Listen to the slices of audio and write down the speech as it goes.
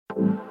Hi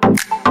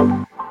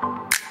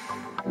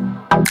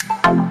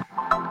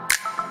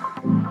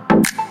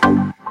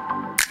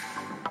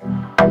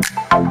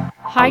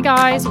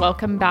guys,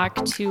 welcome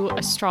back to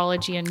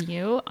Astrology and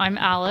You. I'm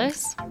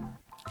Alice.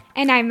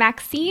 And I'm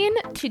Maxine.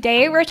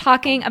 Today we're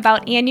talking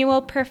about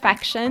annual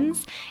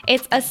perfections.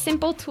 It's a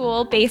simple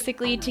tool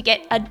basically to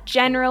get a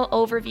general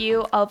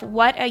overview of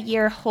what a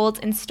year holds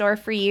in store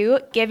for you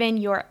given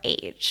your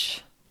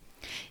age.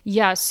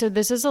 Yeah, so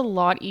this is a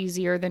lot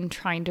easier than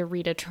trying to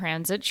read a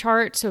transit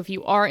chart. So if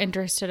you are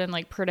interested in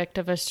like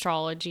predictive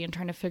astrology and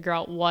trying to figure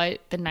out what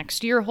the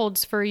next year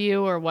holds for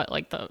you or what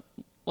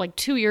like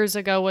 2 years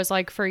ago was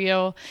like for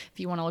you, if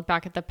you want to look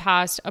back at the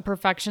past, a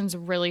perfection's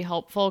really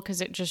helpful because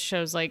it just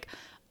shows like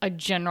a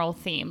general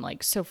theme.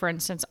 Like, so for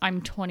instance,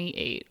 I'm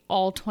 28.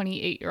 All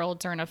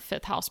 28-year-olds are in a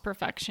fifth house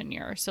perfection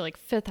year. So like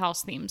fifth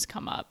house themes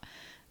come up.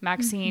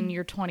 Maxine,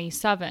 you're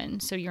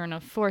 27. So you're in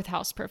a fourth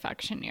house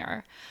perfection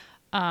year.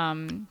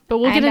 But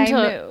we'll get into,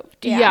 I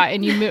moved, yeah,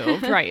 and you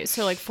moved, right?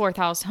 So like fourth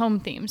house home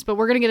themes, but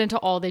we're going to get into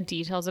all the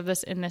details of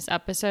this in this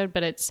episode,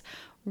 but it's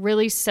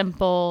really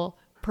simple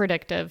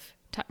predictive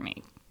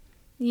technique.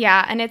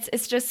 Yeah, and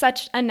it's just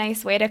such a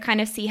nice way to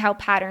kind of see how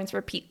patterns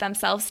repeat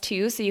themselves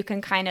too, so you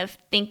can kind of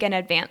think in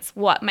advance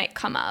what might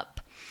come up.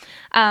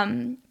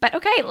 But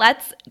okay,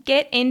 let's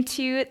get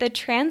into the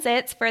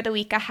transits for the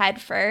week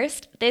ahead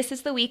first. This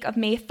is the week of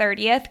May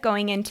 30th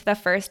going into the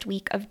first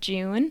week of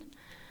June.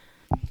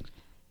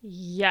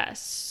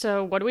 Yes.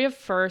 So what do we have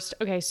first?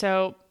 Okay,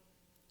 so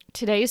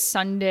today's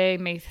Sunday,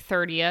 May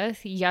 30th.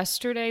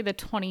 Yesterday, the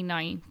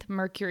 29th,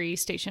 Mercury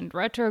stationed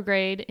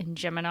retrograde in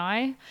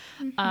Gemini.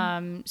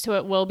 So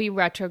it will be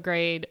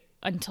retrograde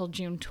until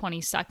June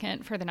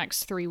 22nd for the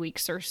next 3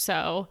 weeks or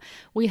so.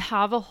 We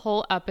have a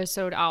whole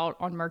episode out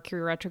on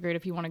Mercury retrograde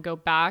if you want to go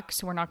back.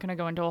 So we're not going to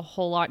go into a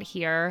whole lot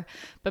here.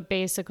 But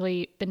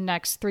basically, the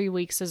next 3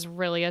 weeks is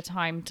really a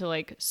time to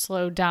like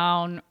slow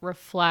down,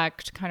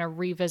 reflect, kind of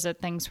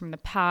revisit things from the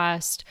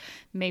past.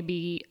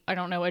 Maybe, I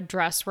don't know,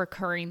 address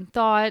recurring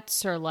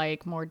thoughts or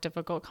like more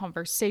difficult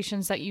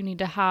conversations that you need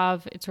to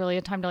have. It's really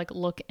a time to like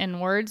look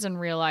inwards and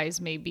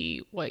realize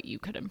maybe what you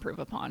could improve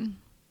upon.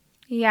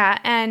 Yeah,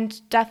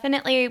 and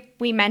definitely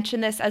we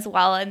mentioned this as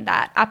well in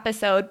that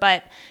episode,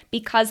 but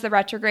because the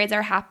retrogrades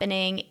are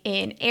happening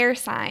in air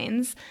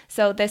signs,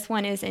 so this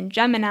one is in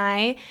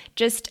Gemini,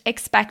 just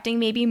expecting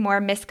maybe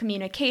more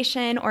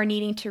miscommunication or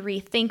needing to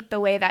rethink the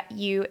way that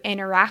you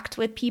interact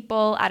with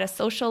people at a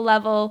social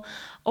level,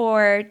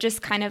 or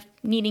just kind of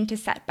needing to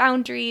set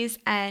boundaries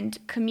and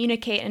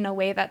communicate in a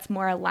way that's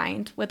more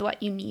aligned with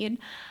what you need.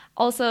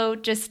 Also,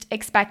 just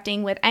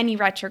expecting with any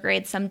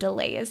retrograde some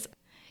delays.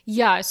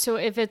 Yeah, so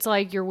if it's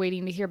like you're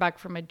waiting to hear back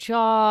from a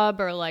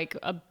job or like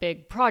a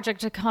big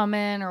project to come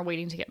in or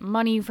waiting to get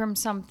money from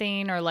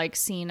something or like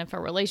seeing if a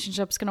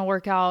relationship's going to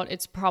work out,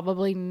 it's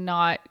probably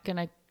not going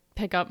to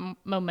pick up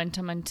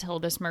momentum until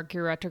this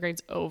Mercury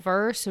retrograde's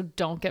over. So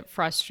don't get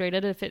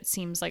frustrated if it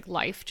seems like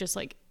life just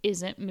like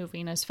isn't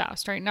moving as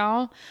fast right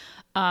now,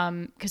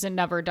 because it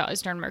never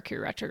does during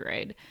Mercury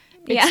retrograde.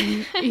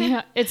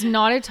 It's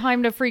not a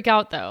time to freak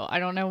out though. I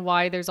don't know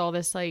why there's all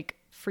this like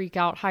freak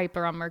out hype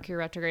around Mercury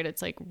retrograde.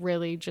 It's like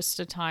really just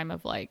a time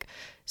of like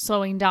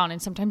slowing down,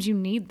 and sometimes you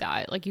need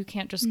that. Like you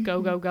can't just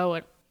go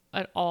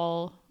at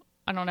all,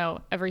 I don't know,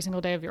 every single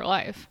day of your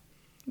life.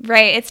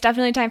 Right. It's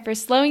definitely time for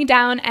slowing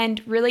down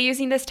and really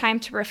using this time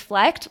to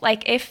reflect.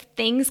 Like if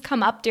things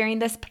come up during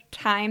this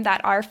time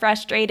that are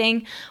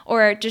frustrating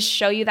or just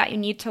show you that you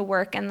need to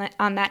work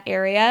on that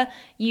area,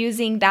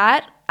 using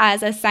that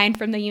as a sign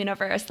from the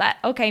universe that,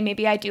 okay,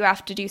 maybe I do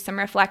have to do some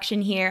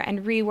reflection here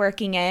and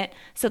reworking it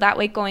so that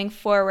way going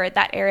forward,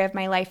 that area of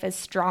my life is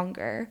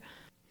stronger.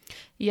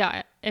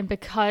 Yeah. And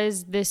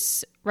because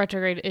this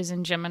retrograde is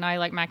in Gemini,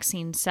 like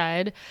Maxine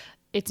said,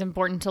 it's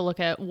important to look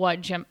at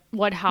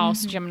what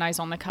house Gemini's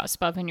on the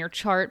cusp of in your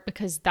chart,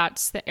 because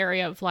that's the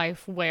area of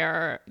life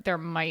where there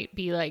might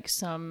be like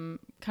some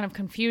kind of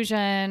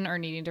confusion or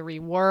needing to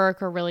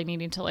rework or really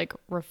needing to like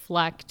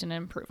reflect and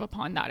improve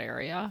upon that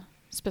area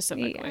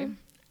specifically. Yeah.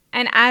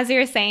 And as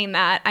you're saying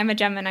that, I'm a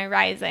Gemini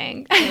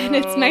rising and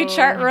it's my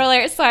chart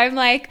ruler. So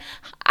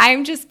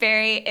I'm just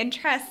very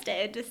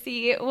interested to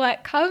see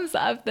what comes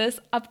of this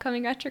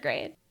upcoming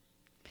retrograde.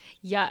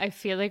 Yeah, I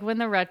feel like when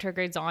the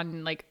retrograde's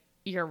on like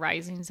your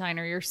rising sign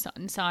or your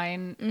sun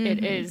sign,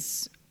 it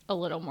is a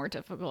little more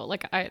difficult.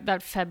 Like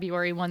that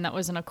February one that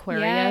was in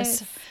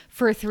Aquarius,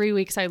 for 3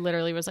 weeks, I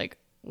literally was like,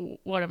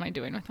 what am I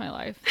doing with my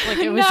life? Like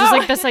it was just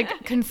like this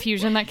like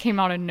confusion that came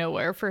out of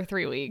nowhere for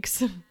 3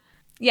 weeks.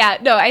 Yeah,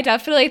 no, I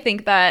definitely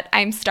think that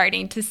I'm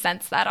starting to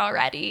sense that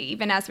already,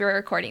 even as we were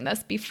recording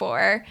this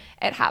before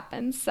it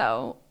happens.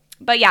 So,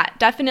 but yeah,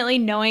 definitely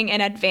knowing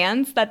in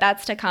advance that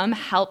that's to come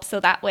helps, so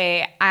that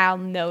way I'll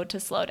know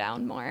to slow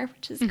down more,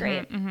 which is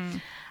great.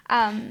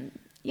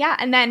 Yeah,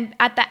 and then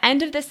at the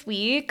end of this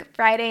week,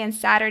 Friday and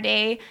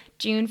Saturday,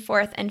 June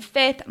 4th and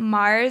 5th,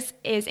 Mars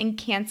is in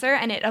Cancer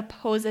and it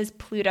opposes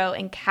Pluto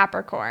in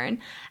Capricorn.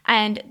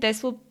 And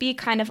this will be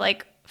kind of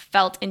like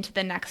felt into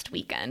the next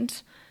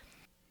weekend.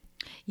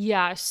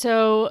 Yeah,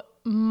 so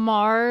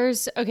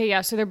Mars, okay,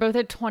 yeah, so they're both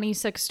at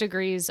 26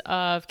 degrees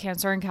of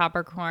Cancer and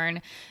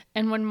Capricorn.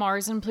 And when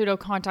Mars and Pluto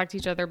contact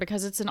each other,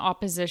 because it's an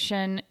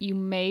opposition, you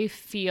may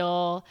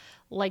feel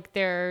like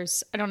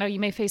there's, I don't know, you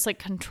may face like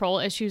control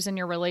issues in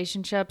your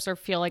relationships, or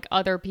feel like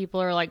other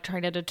people are like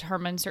trying to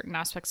determine certain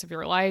aspects of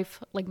your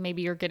life. Like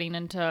maybe you're getting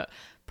into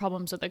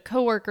problems with a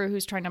coworker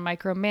who's trying to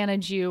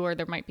micromanage you, or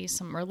there might be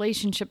some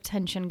relationship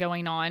tension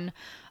going on.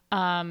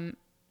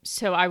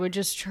 So I would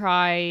just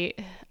try,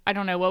 I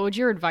don't know, what would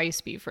your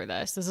advice be for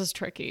this? This is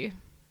tricky.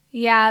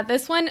 Yeah,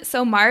 this one,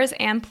 so Mars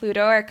and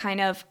Pluto are kind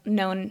of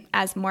known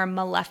as more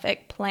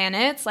malefic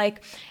planets.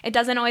 Like, it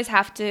doesn't always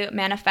have to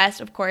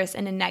manifest, of course,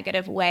 in a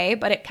negative way,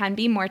 but it can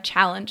be more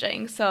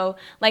challenging. So,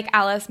 like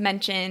Alice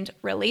mentioned,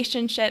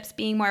 relationships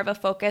being more of a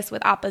focus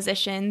with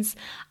oppositions,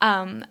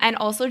 and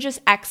also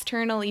just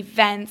external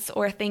events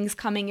or things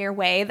coming your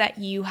way that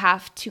you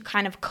have to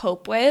kind of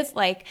cope with.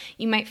 Like,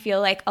 you might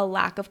feel like a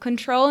lack of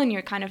control and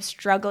you're kind of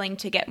struggling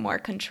to get more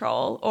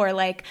control, or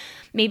like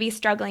maybe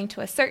struggling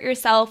to assert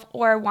yourself,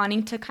 or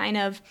wanting to kind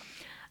of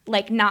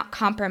like not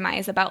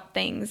compromise about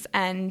things.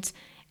 And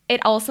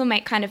it also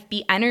might kind of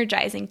be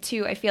energizing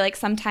too. I feel like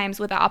sometimes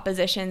with the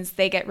oppositions,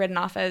 they get written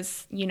off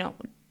as, you know,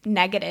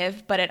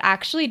 negative, but it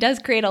actually does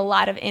create a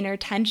lot of inner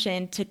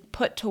tension to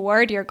put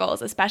toward your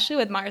goals, especially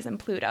with Mars and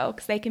Pluto,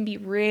 because they can be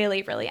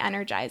really, really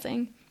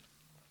energizing.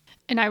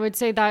 And I would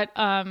say that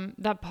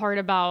that part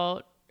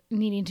about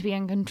needing to be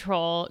in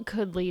control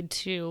could lead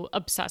to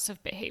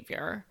obsessive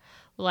behavior.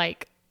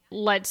 Like,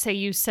 let's say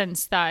you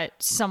sense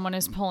that someone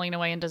is pulling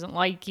away and doesn't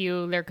like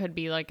you. There could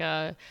be like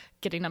a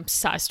getting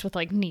obsessed with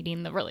like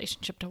needing the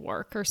relationship to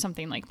work or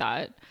something like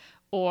that.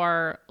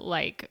 Or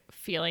like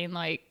feeling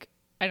like,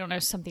 I don't know,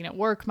 something at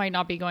work might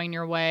not be going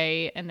your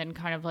way, and then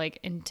kind of like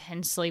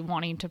intensely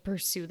wanting to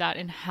pursue that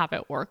and have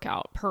it work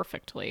out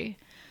perfectly.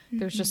 Mm-hmm.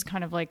 There's just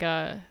kind of like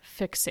a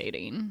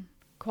fixating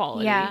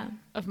quality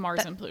of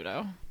Mars and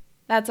Pluto.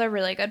 That's a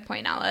really good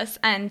point, Alice.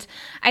 And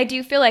I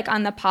do feel like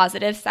on the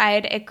positive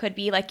side, it could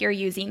be like you're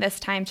using this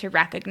time to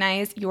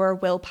recognize your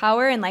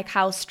willpower and like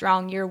how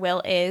strong your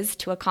will is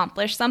to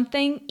accomplish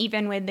something,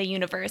 even when the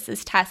universe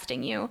is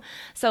testing you.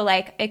 So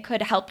like it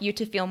could help you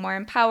to feel more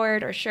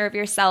empowered or sure of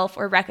yourself,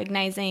 or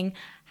recognizing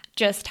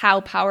just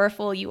how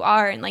powerful you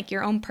are and like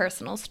your own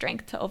personal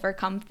strength to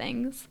overcome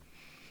things.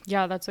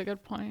 Yeah, that's a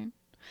good point.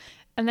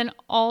 And then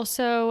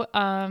also,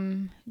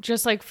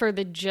 just like for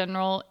the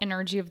general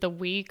energy of the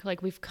week,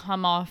 like we've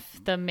come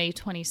off the May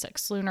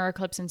 26th lunar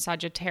eclipse in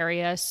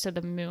Sagittarius. So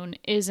the moon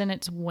is in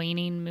its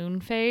waning moon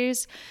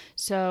phase.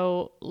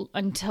 So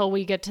until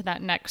we get to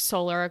that next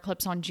solar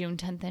eclipse on June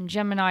 10th in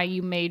Gemini,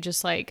 you may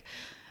just like,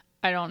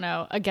 I don't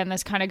know. Again,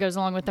 this kind of goes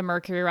along with the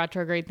Mercury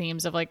retrograde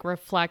themes of like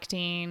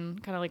reflecting,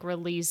 kind of like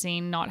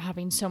releasing, not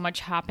having so much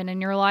happen in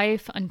your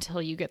life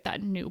until you get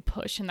that new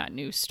push and that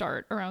new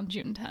start around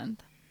June 10th.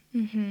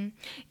 Mm-hmm.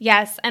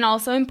 Yes, and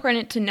also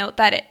important to note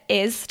that it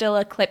is still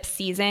eclipse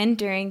season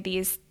during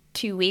these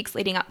 2 weeks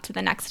leading up to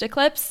the next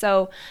eclipse.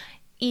 So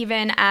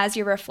even as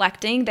you're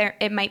reflecting,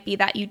 it might be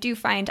that you do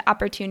find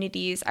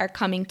opportunities are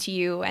coming to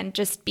you, and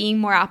just being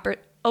more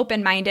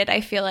open-minded,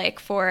 I feel like,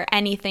 for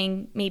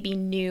anything maybe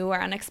new or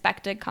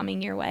unexpected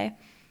coming your way.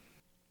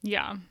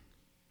 Yeah.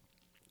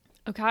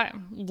 Okay,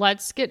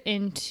 let's get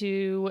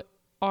into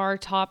our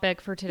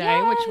topic for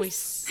today, which we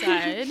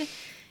said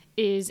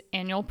is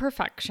annual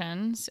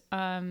perfections. So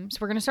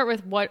we're going to start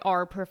with what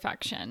are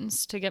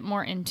perfections. To get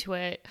more into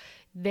it,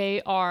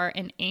 they are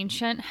an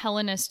ancient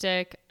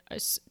Hellenistic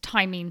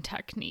timing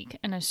technique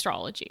in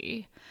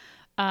astrology.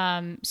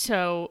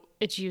 So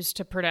it's used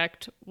to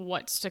predict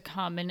what's to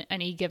come in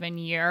any given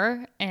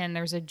year, and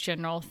there's a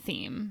general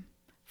theme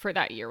for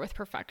that year with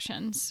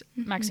perfections.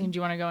 Mm-hmm. Maxine, do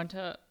you want to go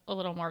into a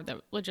little more of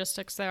the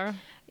logistics there?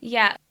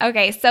 Yeah.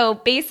 Okay. So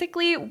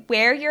basically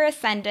where your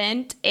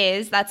ascendant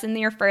is, that's in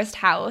your first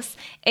house,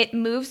 it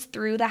moves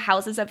through the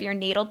houses of your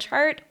natal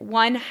chart,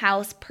 one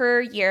house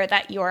per year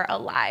that you're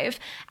alive.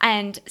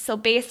 And so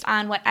based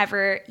on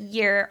whatever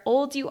year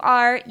old you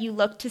are, you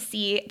look to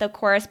see the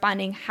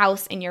corresponding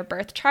house in your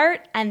birth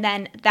chart. And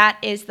then that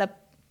is the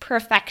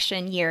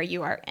perfection year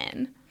you are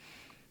in.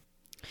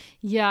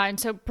 Yeah, and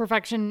so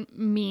perfection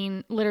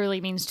literally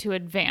means to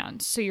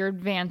advance. So you're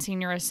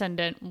advancing your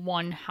ascendant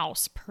one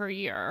house per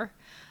year.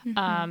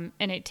 Mm-hmm.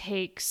 And it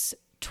takes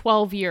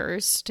 12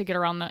 years to get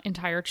around the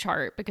entire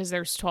chart because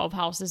there's 12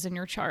 houses in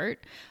your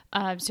chart.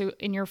 So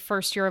in your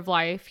first year of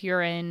life,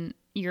 you're in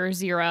year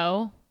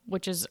 0,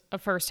 which is a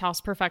first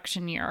house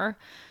perfection year.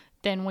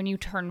 Then when you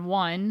turn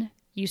 1,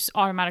 you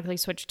automatically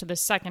switch to the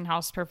second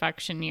house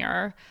perfection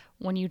year.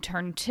 When you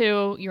turn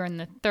 2, you're in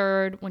the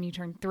 3rd. When you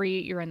turn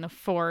 3, you're in the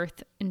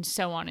 4th, and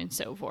so on and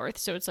so forth.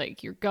 So it's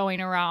like you're going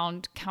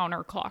around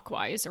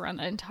counterclockwise around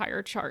the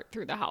entire chart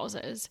through the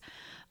houses.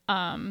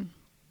 And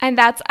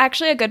that's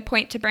actually a good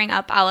point to bring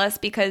up, Alice,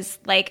 because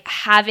like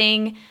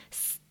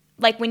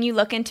when you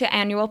look into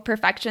annual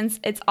perfections,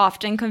 it's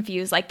often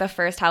confused. Like the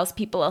first house,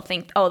 people will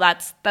think, oh,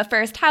 that's the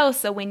first house,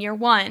 so when you're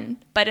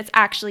 1, but it's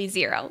actually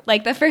 0.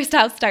 Like the first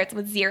house starts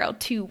with 0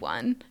 to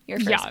 1, your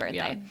first birthday.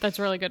 Yeah, that's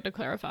really good to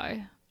clarify,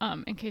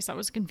 in case that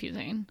was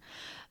confusing.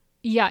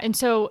 Yeah, and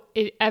so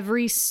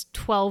every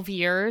 12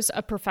 years,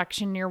 a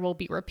perfection year will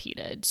be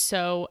repeated.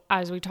 So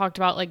as we talked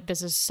about, like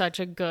this is such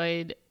a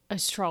good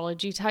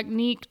astrology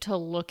technique to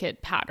look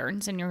at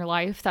patterns in your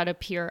life that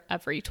appear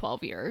every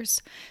 12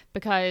 years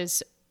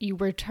because you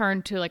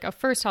return to like a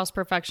first house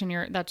perfection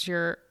year.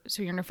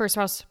 So you're in a first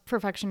house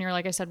perfection year,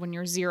 like I said, when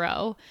you're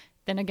 0,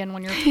 then again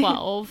when you're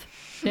 12,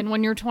 then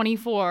when you're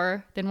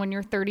 24, then when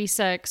you're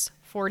 36,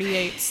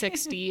 48,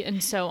 60,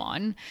 and so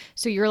on.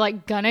 So you're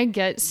like gonna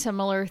get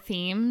similar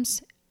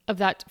themes of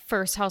that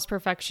first house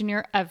perfection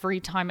year every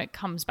time it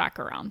comes back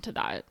around to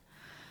that.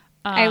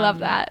 I love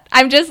that.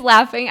 I'm just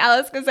laughing,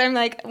 Alice, because I'm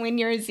like, when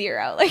you're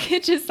 0, like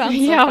it just sounds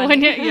so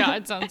funny.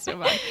 It sounds so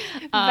bad.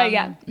 But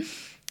yeah.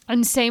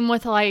 And same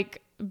with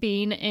like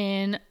being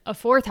in a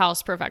 4th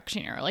house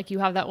perfection year. Like you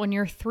have that when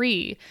you're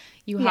 3,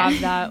 you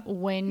have that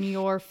when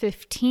you're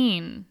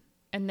 15,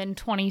 and then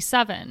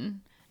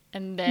 27,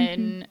 and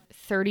then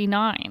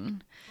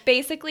 39.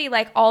 Basically,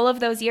 like all of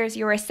those years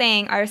you were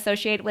saying are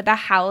associated with a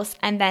house,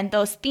 and then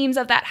those themes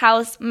of that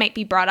house might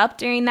be brought up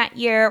during that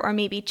year, or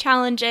maybe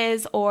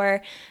challenges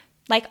or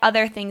like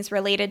other things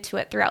related to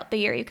it throughout the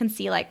year you can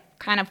see like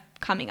kind of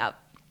coming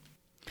up.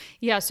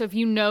 Yeah, so if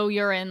you know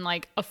you're in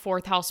like a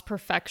 4th house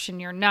perfection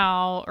year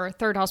now or a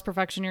 3rd house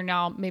perfection year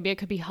now, maybe it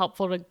could be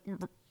helpful to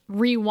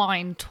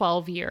rewind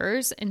 12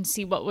 years and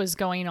see what was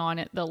going on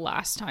at the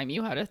last time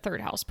you had a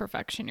 3rd house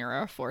perfection year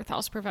or a 4th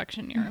house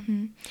perfection year.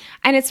 Mm-hmm.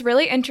 And it's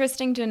really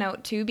interesting to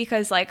note too,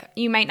 because like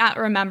you might not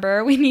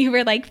remember when you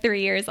were like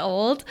 3 years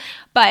old,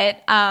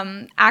 but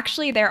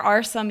actually there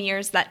are some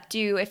years that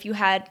do, if you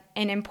had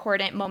an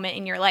important moment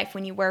in your life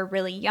when you were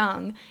really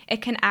young,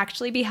 it can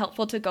actually be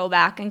helpful to go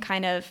back and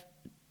kind of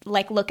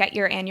like look at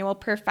your annual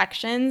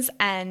perfections,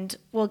 and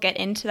we'll get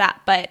into that,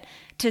 but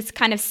to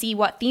kind of see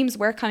what themes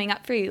were coming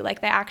up for you.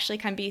 Like they actually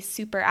can be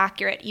super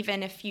accurate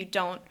even if you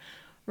don't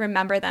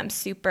remember them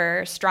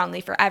super strongly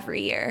for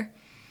every year.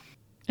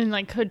 And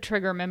like could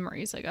trigger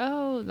memories like,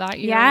 oh, that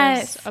year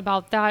was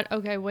about that.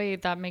 Okay,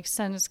 wait, that makes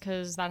sense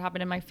because that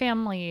happened in my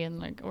family, and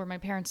like, or my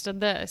parents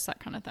did this, that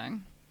kind of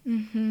thing.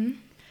 Mm-hmm.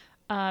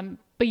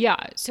 But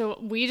yeah, so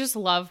we just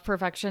love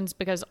perfections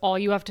because all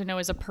you have to know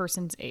is a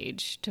person's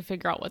age to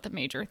figure out what the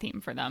major theme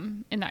for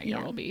them in that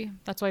year will be.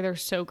 That's why they're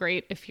so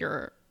great if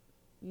you're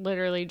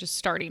literally just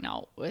starting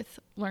out with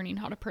learning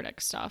how to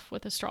predict stuff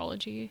with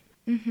astrology.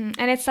 Mm-hmm.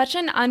 And it's such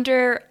an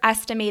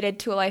underestimated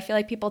tool. I feel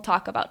like people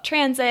talk about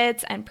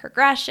transits and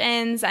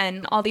progressions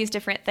and all these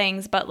different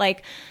things, but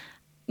like,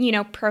 you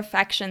know,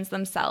 perfections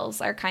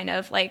themselves are kind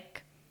of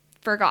like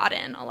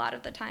forgotten a lot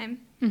of the time.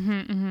 Mm-hmm,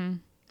 mm-hmm.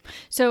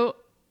 So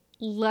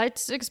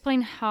let's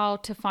explain how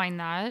to find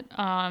that.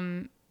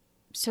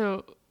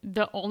 So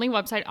the only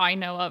website I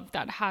know of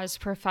that has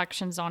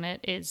perfections on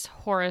it is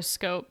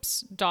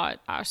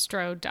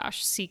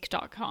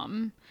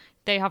horoscopes.astro-seek.com.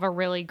 They have a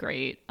really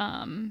great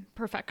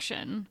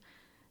perfection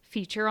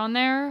feature on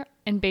there.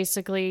 And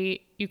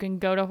basically, you can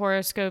go to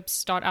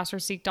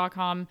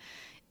horoscopes.astroseek.com,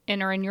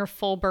 enter in your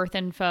full birth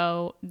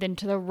info. Then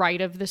to the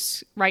right of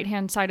this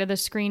right-hand side of the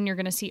screen, you're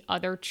going to see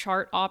other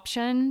chart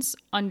options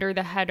under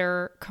the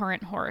header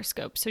current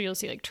horoscope. So you'll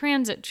see like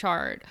transit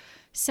chart,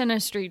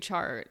 synastry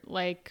chart,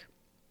 like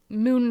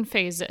moon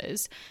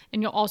phases,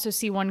 and you'll also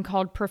see one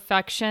called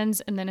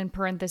perfections and then in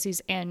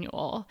parentheses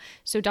annual.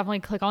 So definitely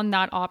click on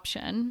that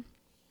option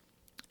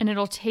and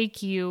it'll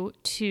take you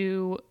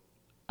to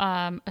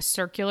a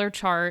circular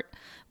chart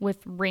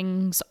with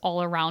rings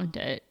all around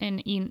it.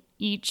 And in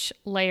each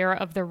layer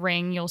of the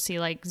ring, you'll see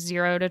like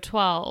 0 to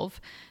 12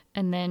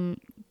 and then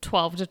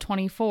 12 to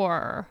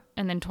 24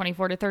 and then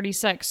 24 to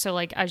 36. So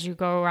like as you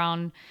go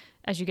around,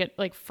 as you get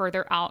like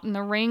further out in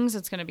the rings,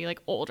 it's going to be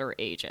like older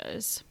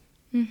ages.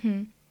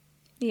 Mm-hmm.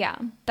 Yeah.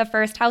 The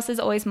first house is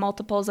always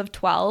multiples of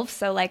 12.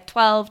 So like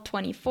 12,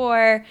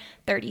 24,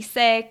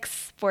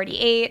 36,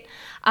 48.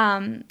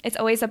 It's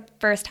always a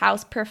first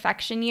house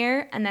perfection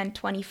year. And then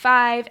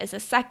 25 is a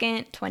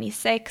second.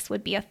 26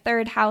 would be a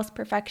third house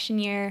perfection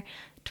year.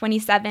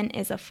 27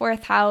 is a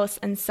fourth house,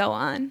 and so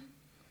on.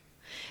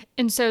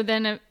 And so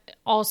then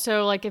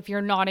also, like, if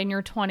you're not in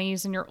your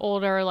 20s and you're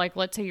older, like,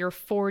 let's say you're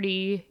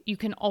 40, you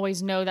can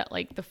always know that,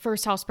 like, the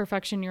first house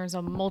perfection year is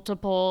a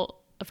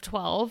multiple of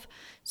 12.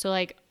 So,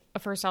 like, a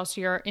first house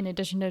year in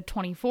addition to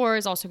 24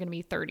 is also going to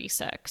be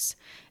 36.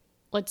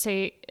 Let's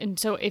say, and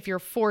so if you're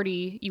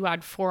 40, you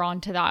add 4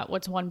 onto that.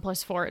 What's 1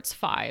 plus 4? It's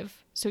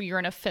 5. So you're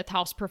in a fifth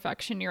house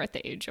perfection year at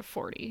the age of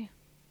 40.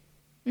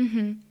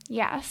 Mm-hmm.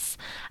 Yes.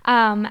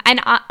 And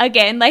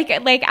again,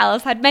 like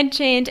Alice had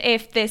mentioned,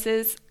 if this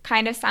is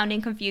kind of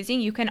sounding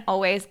confusing, you can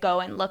always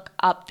go and look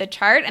up the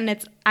chart.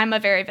 And I'm a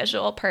very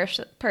visual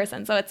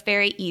person, so it's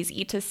very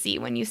easy to see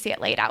when you see it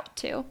laid out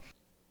too.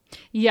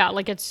 Yeah,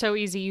 like it's so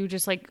easy. You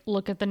just like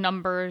look at the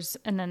numbers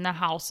and then the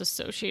house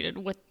associated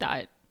with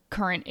that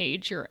current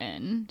age you're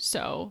in.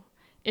 So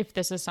if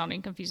this is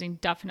sounding confusing,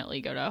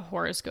 definitely go to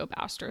Horoscope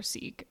Astro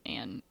Seek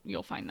and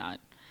you'll find that.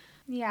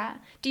 Yeah.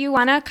 Do you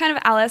want to kind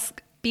of, Alice,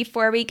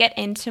 before we get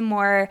into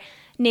more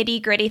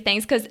nitty gritty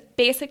things, because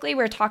basically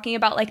we're talking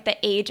about like the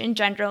age in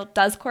general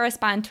does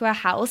correspond to a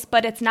house,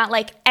 but it's not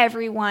like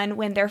everyone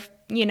when they're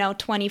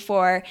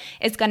 24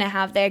 is going to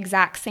have the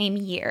exact same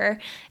year.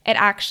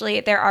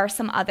 There are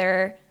some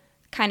other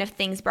kind of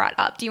things brought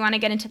up. Do you want to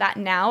get into that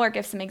now or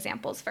give some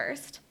examples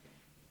first?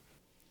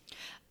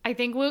 I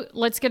think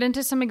let's get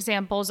into some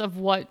examples of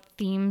what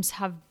themes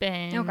have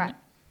been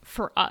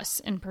for us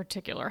in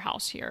particular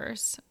house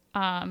years.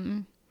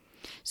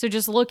 So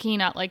just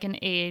looking at like an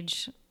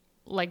age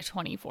like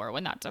 24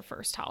 when that's a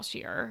first house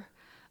year,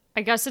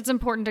 I guess it's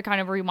important to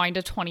kind of rewind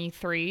to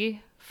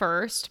 23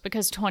 first,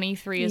 because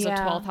 23 is a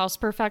 12th house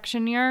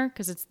perfection year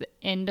because it's the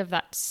end of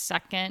that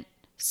second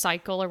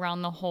cycle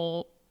around the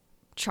whole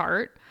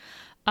chart.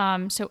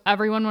 So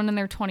everyone when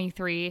they're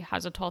 23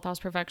 has a 12th house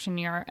perfection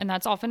year, and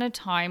that's often a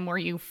time where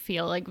you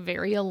feel like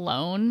very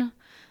alone.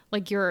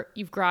 Like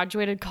you've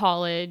graduated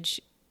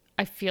college.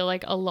 I feel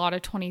like a lot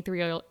of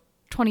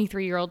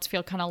 23-year-olds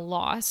feel kind of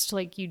lost.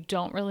 Like you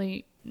don't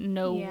really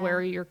know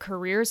where your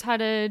career's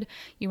headed.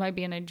 You might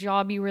be in a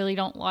job you really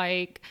don't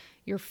like.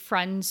 Your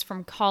friends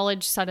from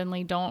college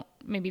suddenly don't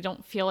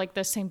feel like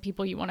the same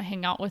people you want to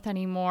hang out with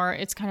anymore.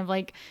 It's kind of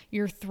like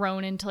you're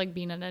thrown into like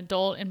being an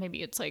adult, and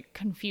maybe it's like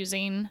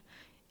confusing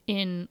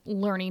in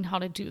learning how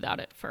to do that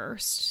at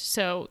first.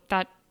 So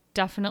that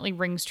definitely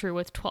rings true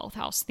with 12th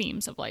house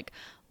themes of like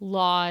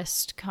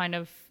lost, kind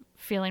of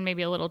feeling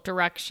maybe a little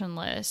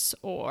directionless,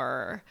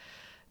 or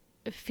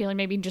feeling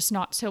maybe just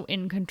not so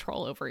in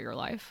control over your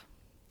life.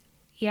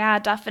 Yeah,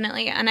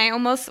 definitely. And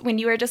when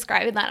you were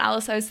describing that,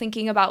 Alice, I was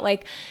thinking about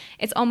like,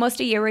 it's almost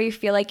a year where you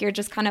feel like you're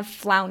just kind of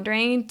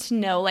floundering to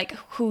know like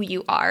who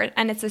you are.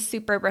 And it's a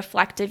super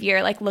reflective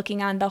year, like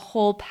looking on the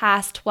whole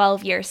past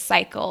 12-year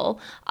cycle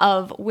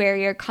of where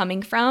you're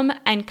coming from,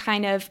 and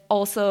kind of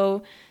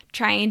also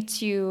trying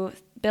to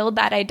build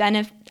that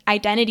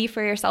identity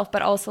for yourself,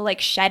 but also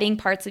like shedding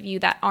parts of you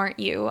that aren't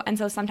you. And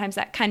so sometimes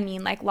that can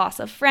mean like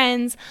loss of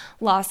friends,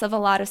 loss of a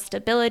lot of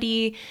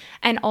stability.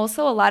 And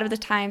also a lot of the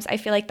times I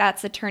feel like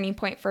that's a turning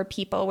point for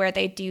people where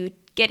they do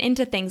get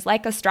into things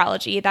like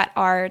astrology that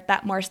are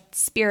that more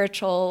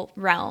spiritual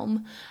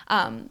realm,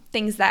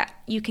 things that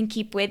you can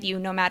keep with you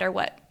no matter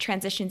what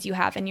transitions you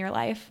have in your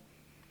life.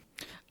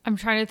 I'm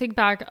trying to think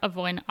back of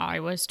when I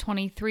was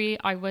 23.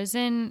 I was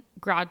in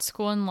grad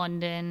school in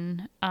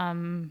London.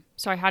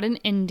 So I had an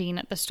ending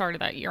at the start of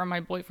that year. My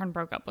boyfriend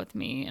broke up with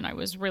me, and I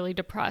was really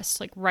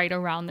depressed, like right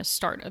around the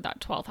start of that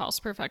 12th house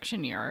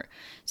perfection year.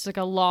 It's like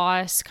a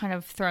loss, kind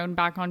of thrown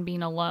back on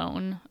being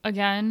alone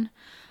again.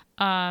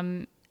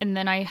 And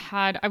then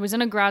I was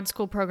in a grad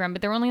school program,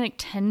 but there were only like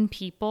 10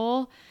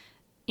 people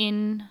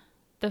in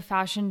the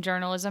fashion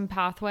journalism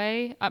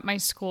pathway at my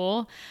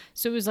school.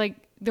 So it was like,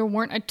 there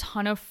weren't a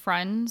ton of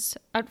friends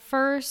at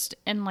first.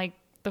 And like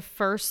the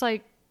first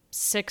like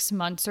 6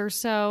 months or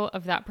so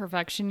of that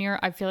perfection year,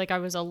 I feel like I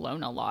was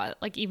alone a lot.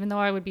 Like even though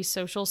I would be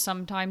social,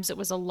 sometimes it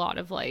was a lot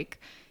of like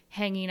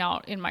hanging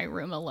out in my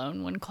room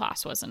alone when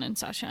class wasn't in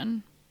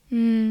session.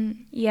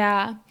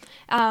 Yeah.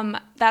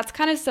 That's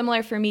kind of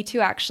similar for me too,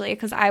 actually,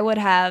 because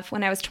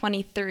when I was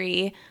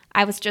 23,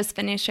 I was just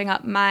finishing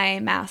up my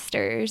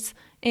master's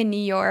in New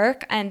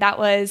York, and that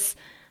was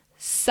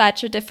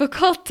such a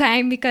difficult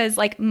time because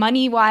like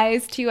money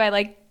wise too, I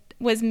like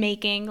was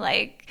making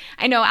like,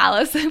 I know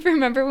Alice,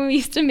 remember when we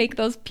used to make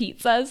those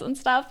pizzas and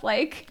stuff,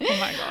 like oh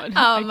my god,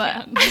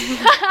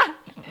 I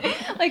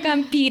can't. Like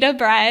on pita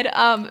bread.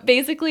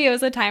 Basically it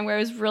was a time where it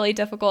was really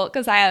difficult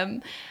because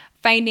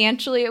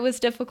financially it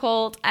was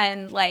difficult,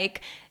 and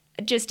like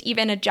just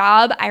even a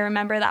job. I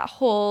remember that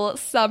whole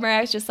summer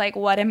I was just like,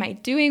 what am I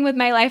doing with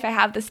my life? I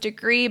have this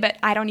degree, but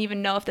I don't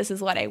even know if this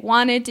is what I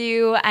want to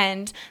do,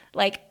 and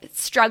like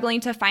struggling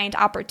to find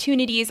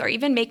opportunities or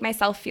even make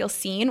myself feel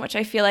seen, which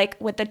I feel like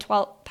with the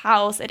 12th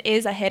house, it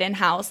is a hidden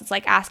house. It's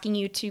like asking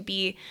you to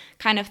be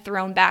kind of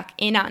thrown back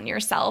in on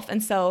yourself.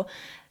 And so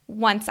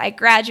once I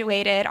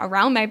graduated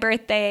around my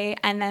birthday,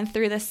 and then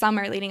through the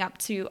summer leading up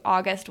to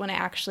August when I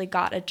actually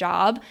got a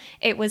job,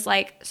 it was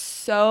like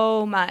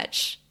so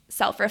much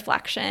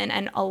self-reflection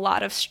and a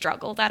lot of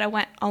struggle that I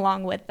went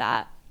along with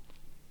that.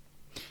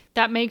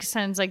 That makes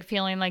sense, like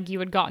feeling like you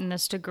had gotten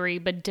this degree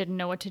but didn't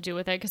know what to do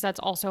with it, because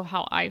that's also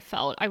how I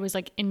felt. I was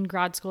like in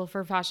grad school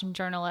for fashion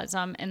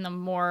journalism, and the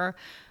more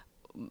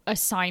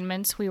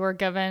assignments we were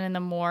given and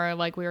the more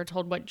like we were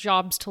told what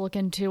jobs to look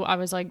into, I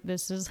was like,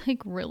 this is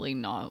like really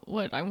not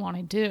what I want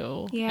to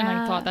do. Yeah. And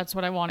I thought that's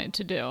what I wanted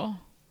to do.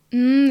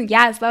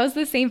 Yes, that was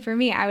the same for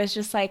me. I was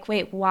just like,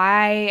 wait,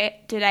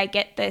 why did I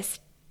get this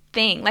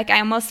thing? Like I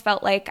almost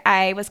felt like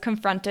I was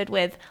confronted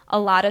with a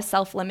lot of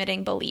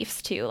self-limiting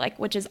beliefs too, like,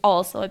 which is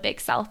also a big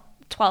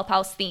 12th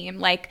house theme.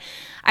 Like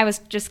I was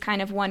just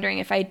kind of wondering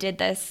if I did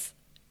this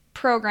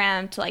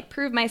program to like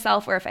prove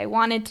myself or if I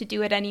wanted to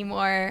do it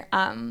anymore.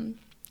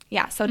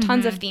 So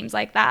tons of themes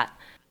like that.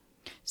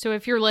 So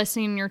if you're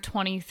listening and you're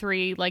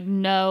 23, like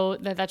know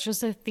that that's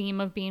just a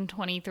theme of being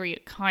 23.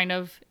 It kind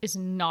of is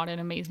not an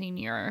amazing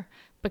year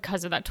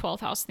because of that 12th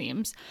house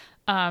themes.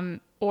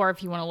 Or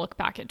if you want to look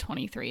back at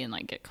 23 and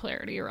like get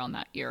clarity around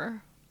that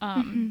year.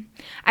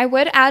 I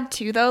would add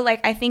too, though,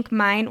 like I think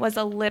mine was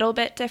a little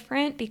bit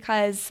different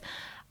because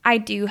I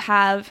do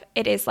have,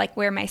 it is like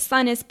where my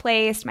sun is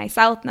placed, my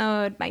south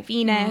node, my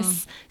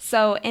Venus.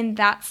 So in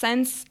that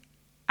sense,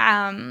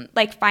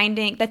 like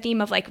finding the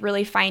theme of like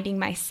really finding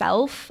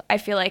myself, I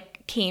feel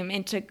like came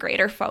into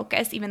greater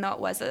focus, even though it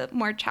was a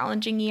more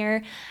challenging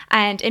year.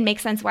 And it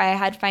makes sense why I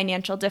had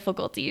financial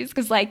difficulties,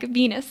 because like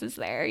Venus is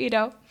there, you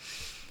know?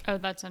 Oh,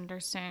 that's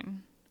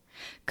interesting.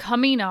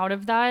 Coming out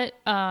of that,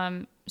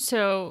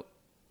 so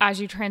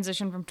as you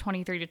transition from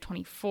 23 to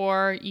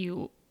 24,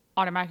 you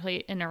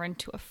automatically enter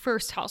into a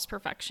first house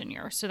perfection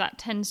year. So that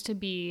tends to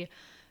be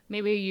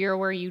maybe a year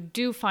where you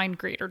do find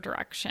greater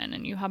direction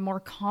and you have more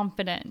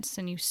confidence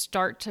and you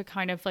start to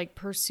kind of like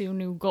pursue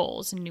new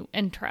goals and new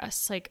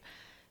interests. Like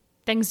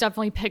things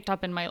definitely picked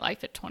up in my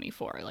life at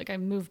 24. Like I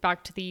moved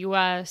back to the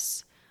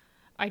US.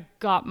 I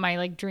got my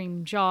like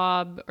dream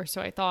job, or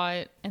so I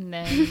thought. And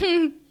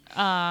then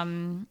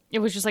it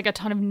was just like a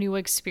ton of new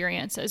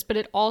experiences. But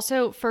it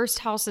also, first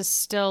house is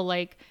still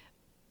like,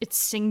 it's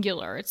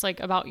singular. It's like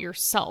about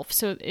yourself.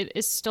 So it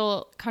is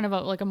still kind of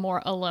like a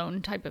more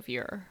alone type of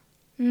year.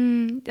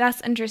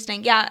 That's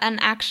interesting. Yeah. And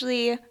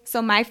actually,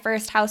 so my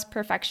first house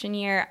perfection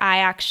year, I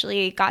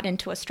actually got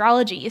into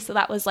astrology. So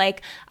that was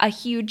like a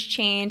huge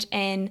change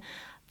in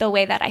the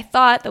way that I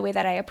thought, the way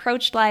that I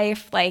approached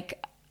life,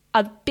 like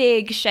a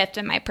big shift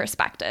in my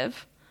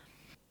perspective.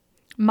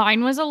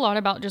 Mine was a lot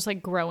about just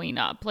like growing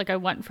up. Like I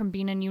went from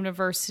being in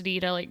university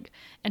to like,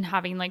 and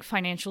having like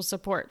financial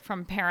support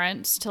from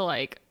parents to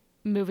like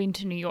moving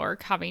to New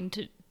York, having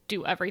to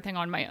do everything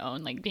on my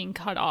own, like being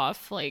cut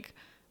off, like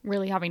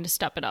really having to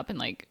step it up and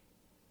like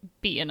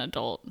be an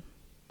adult.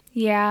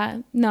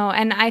 Yeah, no.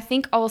 And I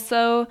think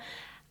also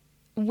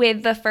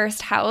with the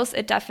first house,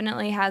 it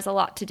definitely has a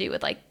lot to do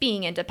with like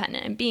being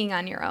independent and being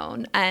on your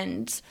own.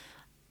 And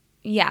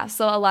yeah,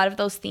 so a lot of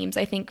those themes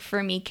I think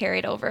for me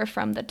carried over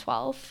from the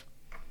 12th.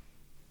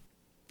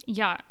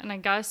 Yeah, and I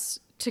guess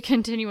to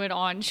continue it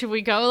on, should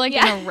we go like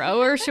in a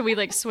row or should we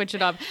like switch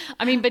it up?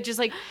 I mean, but just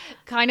like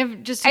kind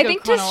of just to I go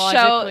think to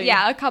show,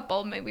 a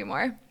couple, maybe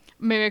more.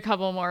 Maybe a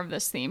couple more of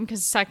this theme,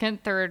 because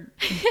second, third,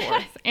 and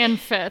fourth, and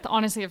fifth,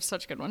 honestly, I have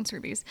such good ones for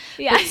these.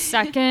 Yeah. But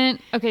second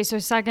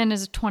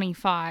is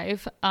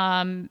 25.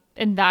 And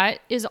that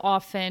is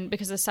often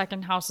because the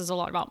second house is a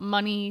lot about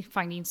money,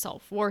 finding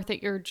self-worth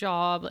at your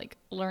job, like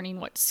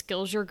learning what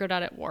skills you're good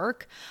at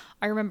work.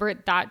 I remember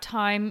at that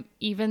time,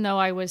 even though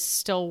I was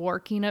still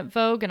working at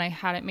Vogue and I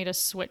hadn't made a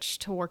switch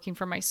to working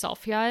for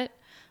myself yet,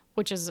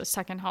 which is a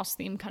second house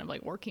theme, kind of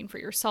like working for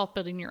yourself,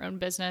 building your own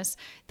business.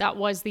 That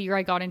was the year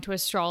I got into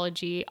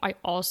astrology. I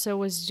also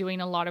was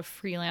doing a lot of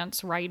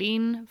freelance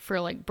writing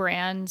for like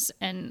brands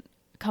and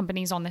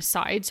companies on the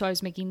side. So I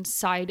was making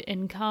side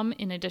income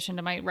in addition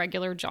to my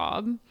regular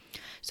job.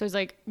 So I was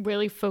like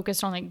really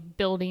focused on like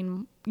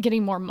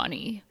getting more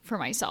money for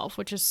myself,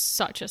 which is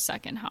such a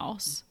second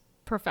house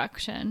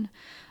perfection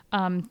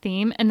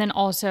theme. And then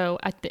also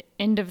at the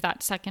end of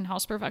that second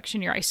house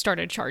perfection year, I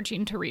started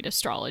charging to read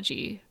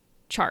astrology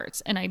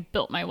charts, and I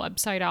built my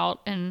website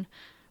out and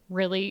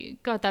really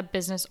got that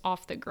business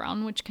off the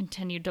ground, which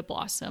continued to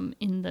blossom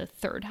in the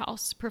third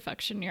house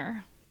perfection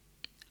year.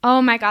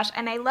 Oh my gosh.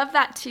 And I love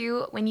that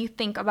too when you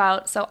think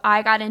about, so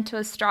I got into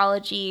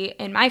astrology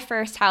in my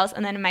first house,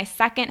 and then in my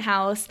second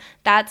house,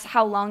 that's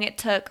how long it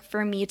took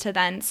for me to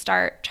then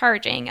start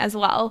charging as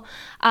well,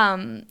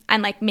 and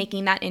like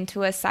making that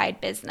into a side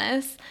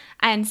business.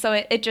 And so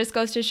it just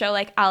goes to show,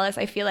 like, Alice,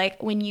 I feel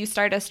like when you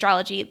start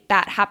astrology,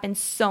 that happens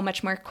so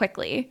much more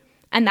quickly.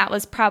 And that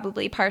was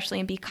probably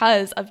partially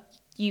because of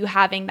you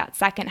having that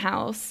second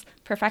house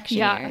perfection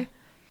year.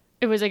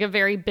 It was like a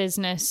very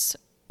business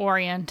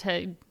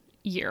oriented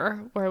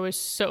year where I was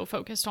so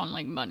focused on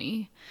like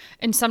money.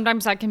 And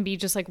sometimes that can be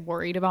just like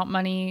worried about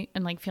money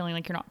and like feeling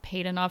like you're not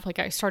paid enough. Like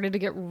I started to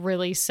get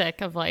really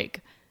sick of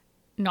like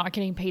not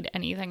getting paid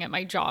anything at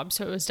my job.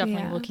 So it was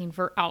definitely looking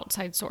for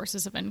outside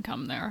sources of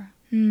income there.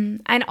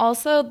 And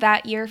also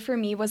that year for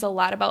me was a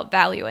lot about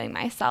valuing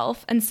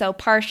myself. And so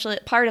part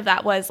of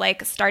that was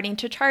like starting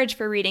to charge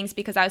for readings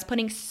because I was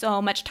putting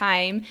so much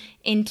time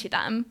into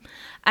them.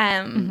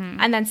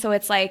 And then so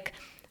it's like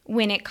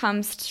when it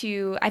comes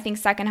to, I think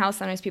second house,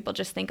 sometimes people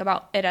just think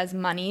about it as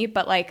money,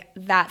 but like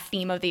that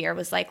theme of the year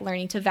was like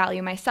learning to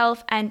value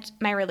myself, and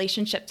my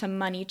relationship to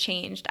money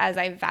changed as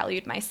I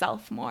valued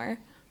myself more.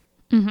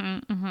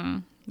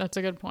 That's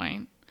a good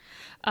point.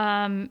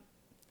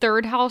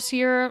 Third house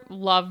year,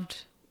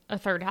 loved a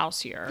third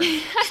house year.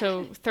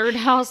 So third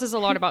house is a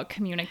lot about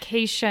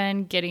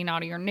communication, getting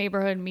out of your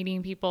neighborhood,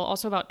 meeting people,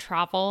 also about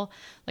travel.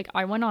 Like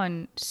I went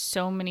on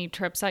so many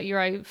trips that year.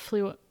 I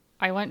flew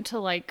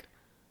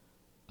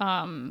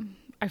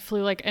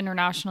like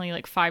internationally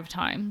like 5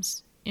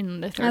 times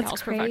in the third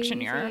house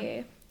perfection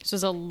year. So it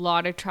was a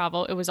lot of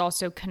travel. It was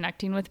also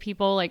connecting with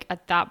people. Like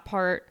at that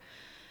part,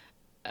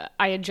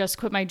 I had just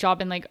quit my job,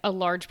 and like a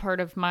large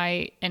part of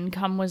my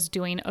income was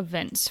doing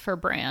events for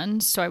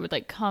brands. So I would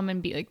like come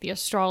and be like the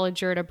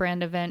astrologer at a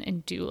brand event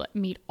and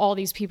meet all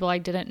these people I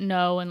didn't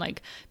know and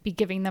like be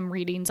giving them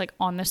readings like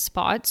on the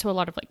spot. So a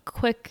lot of like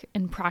quick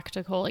and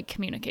practical like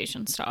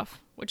communication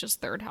stuff, which is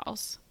third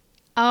house.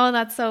 Oh,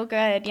 that's so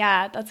good.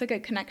 Yeah, that's a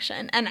good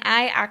connection. And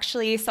I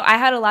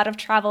had a lot of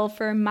travel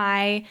for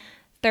my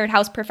third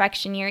house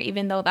perfection year,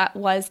 even though that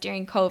was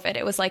during COVID.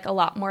 It was like a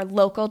lot more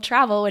local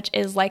travel, which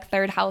is like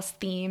third house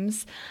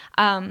themes.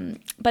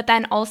 But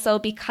then also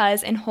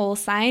because in whole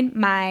sign,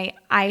 my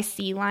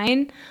IC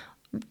line,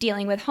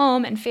 dealing with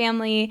home and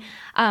family,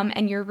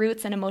 and your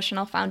roots and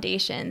emotional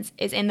foundations,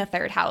 is in the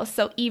third house.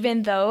 So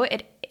even though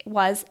it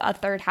was a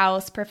third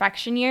house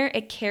perfection year,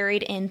 it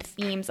carried in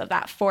themes of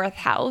that fourth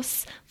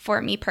house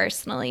for me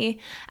personally.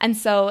 And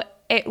so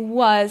it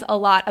was a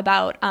lot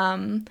about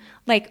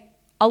like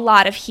a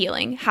lot of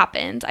healing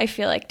happened, I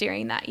feel like,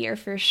 during that year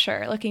for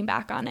sure, looking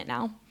back on it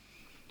now.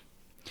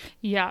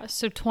 Yeah.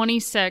 So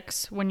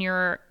 26, when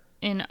you're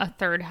in a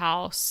third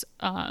house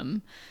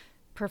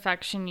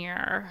perfection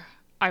year,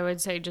 I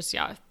would say just,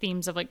 yeah,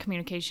 themes of like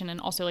communication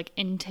and also like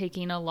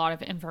intaking a lot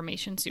of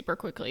information super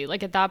quickly.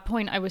 Like at that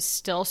point, I was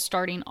still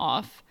starting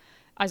off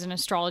as an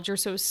astrologer.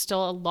 So it was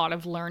still a lot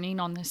of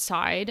learning on the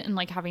side and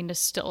like having to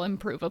still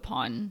improve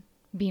upon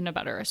being a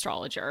better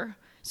astrologer.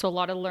 So a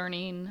lot of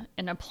learning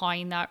and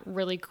applying that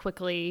really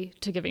quickly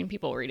to giving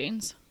people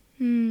readings.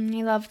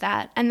 I love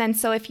that. And then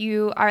so if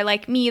you are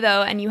like me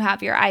though, and you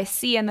have your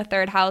IC in the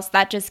third house,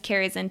 that just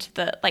carries into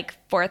the like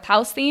fourth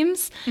house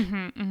themes.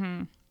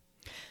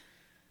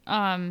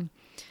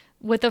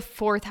 With a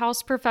fourth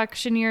house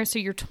perfection year, so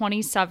you're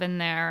 27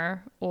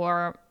 there,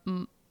 or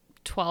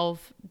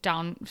 12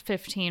 down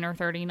 15 or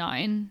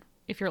 39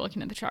 if you're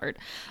looking at the chart.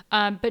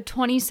 But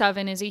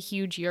 27 is a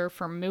huge year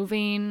for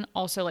moving,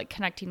 also like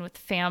connecting with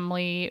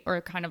family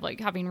or kind of like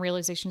having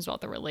realizations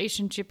about the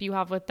relationship you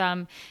have with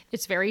them.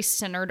 It's very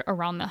centered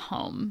around the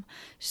home.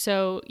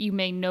 So you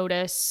may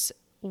notice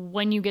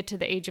when you get to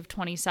the age of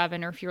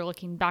 27, or if you're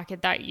looking back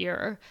at that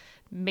year,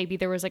 maybe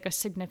there was like a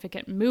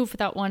significant move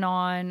that went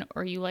on,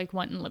 or you like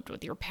went and lived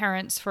with your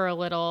parents for a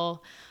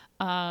little,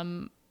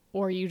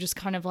 or you just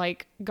kind of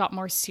like got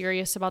more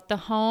serious about the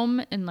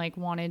home and like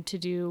wanted to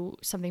do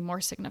something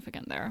more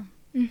significant there.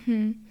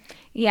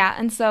 Yeah.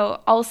 And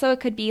so also it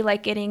could be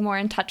like getting more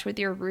in touch with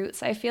your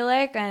roots, I feel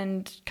like,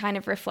 and kind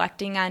of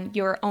reflecting on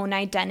your own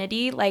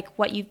identity, like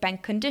what you've been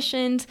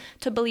conditioned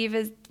to believe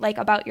is like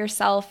about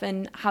yourself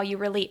and how you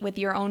relate with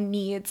your own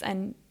needs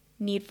and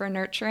need for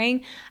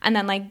nurturing, and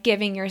then like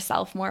giving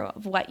yourself more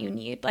of what you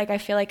need. Like I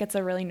feel like it's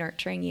a really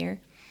nurturing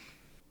year.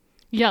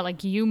 Yeah,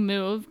 like you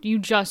moved, you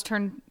just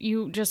entered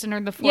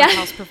the fourth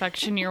house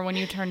perfection year when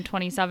you turned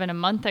 27 a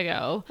month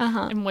ago.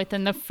 And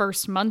within the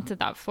first month of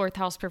that fourth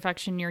house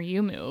perfection year,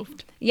 you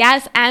moved.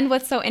 Yes. And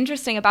what's so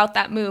interesting about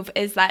that move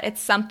is that it's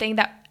something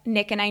that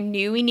Nick and I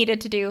knew we needed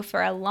to do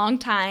for a long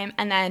time.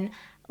 And then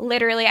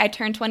literally I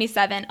turned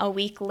 27 a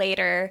week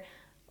later.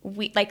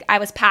 I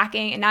was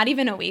packing, and not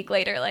even a week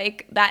later,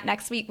 like that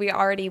next week we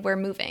already were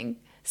moving.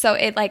 So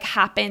it like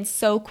happened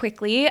so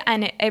quickly,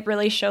 and it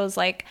really shows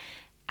like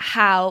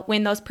how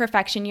when those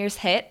perfection years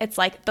hit, it's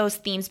like those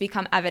themes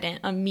become evident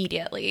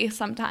immediately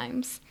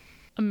sometimes.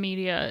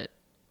 Immediate.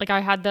 Like I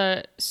had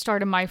the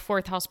start of my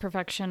fourth house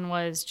perfection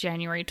was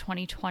January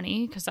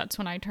 2020, because that's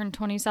when I turned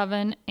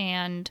 27.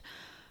 And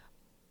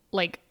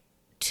like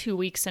 2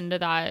 weeks into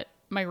that,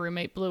 my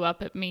roommate blew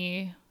up at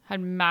me,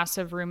 had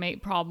massive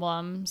roommate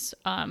problems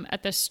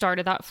at the start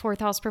of that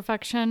fourth house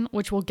perfection,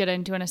 which we'll get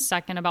into in a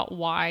second about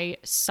why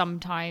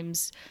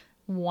sometimes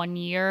one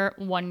year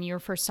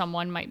for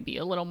someone might be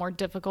a little more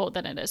difficult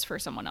than it is for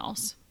someone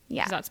else.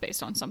 Yeah. Because that's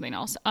based on something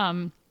else.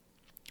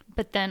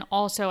 But then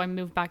also I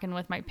moved back in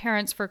with my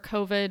parents for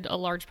COVID, a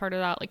large part of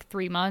that, like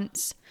 3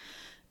 months.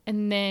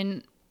 And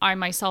then I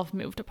myself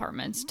moved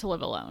apartments to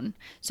live alone.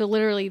 So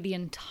literally the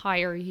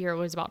entire year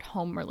was about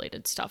home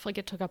related stuff. Like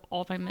it took up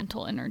all my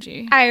mental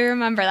energy. I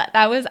remember that.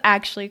 That was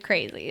actually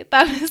crazy.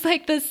 That was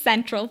like the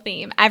central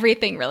theme.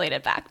 Everything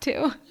related back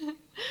to.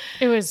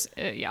 It was,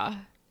 yeah.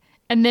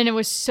 And then it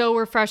was so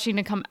refreshing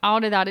to come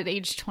out of that at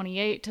age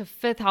 28 to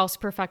fifth house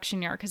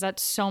perfection year, because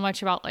that's so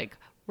much about like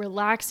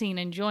relaxing,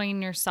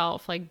 enjoying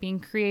yourself, like being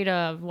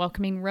creative,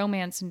 welcoming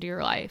romance into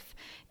your life.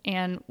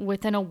 And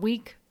within a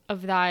week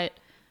of that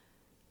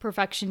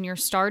perfection year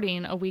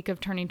starting, a week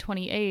of turning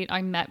 28,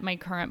 I met my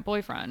current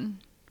boyfriend.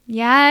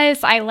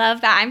 Yes, I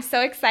love that. I'm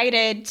so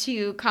excited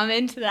to come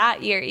into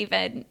that year,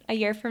 even a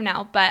year from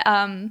now. But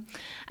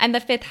and the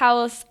fifth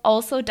house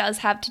also does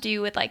have to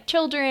do with like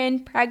children,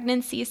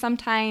 pregnancy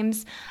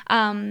sometimes,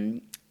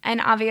 and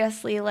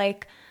obviously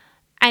like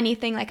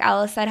anything, like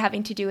Alice said,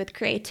 having to do with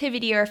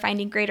creativity or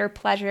finding greater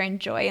pleasure and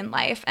joy in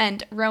life.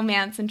 And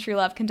romance and true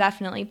love can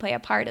definitely play a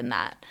part in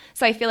that.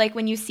 So I feel like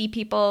when you see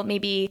people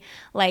maybe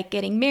like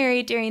getting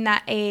married during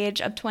that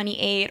age of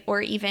 28,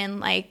 or even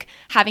like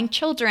having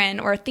children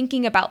or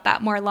thinking about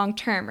that more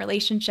long-term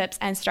relationships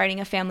and starting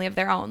a family of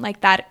their own,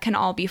 like that can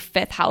all be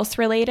fifth house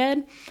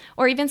related,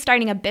 or even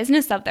starting a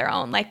business of their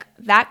own. Like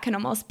that can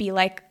almost be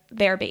like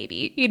their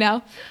baby, you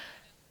know?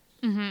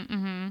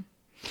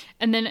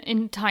 And then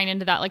in tying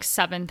into that, like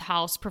seventh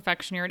house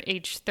perfection year at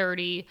age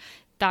 30,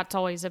 that's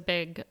always a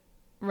big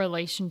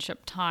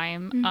relationship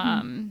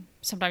time.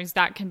 Sometimes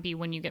that can be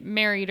when you get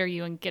married or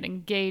you get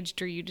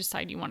engaged or you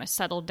decide you want to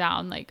settle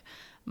down. Like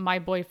my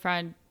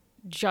boyfriend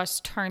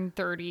just turned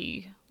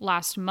 30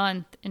 last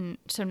month, and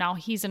so now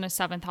he's in a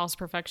 7th house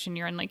perfection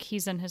year, and like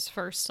he's in his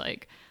first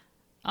like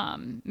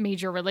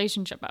major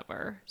relationship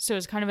ever. So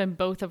it's kind of in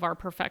both of our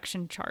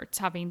perfection charts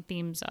having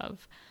themes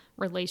of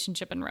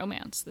relationship and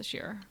romance this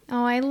year.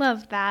 Oh, I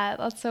love that.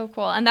 That's so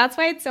cool. And that's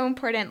why it's so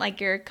important,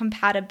 like your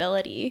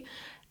compatibility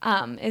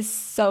is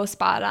so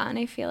spot on,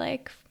 I feel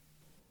like.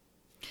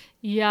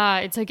 Yeah,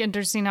 it's like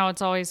interesting how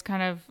it's always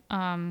kind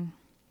of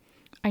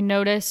I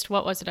noticed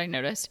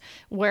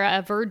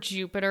wherever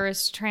Jupiter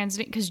is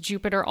transiting, because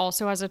Jupiter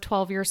also has a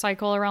 12-year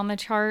cycle around the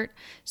chart.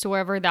 So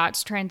wherever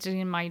that's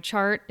transiting in my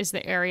chart is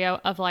the area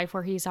of life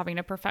where he's having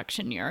a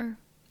perfection year.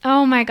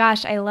 Oh my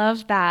gosh, I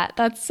love that.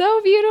 That's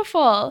so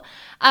beautiful.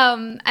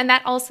 And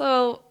that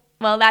also,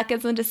 well, that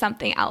gets into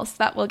something else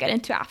that we'll get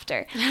into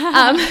after.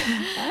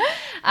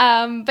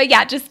 But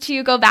yeah, just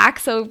to go back,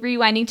 so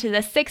rewinding to the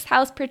 6th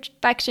house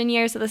perfection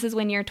year. So this is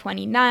when you're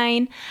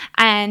 29.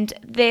 And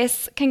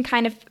this can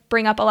kind of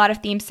bring up a lot of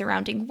themes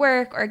surrounding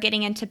work or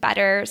getting into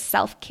better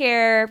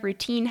self-care,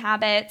 routine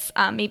habits.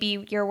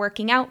 Maybe you're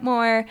working out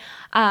more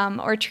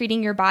or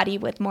treating your body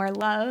with more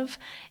love.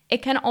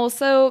 It can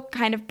also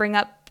kind of bring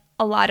up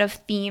a lot of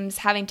themes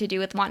having to do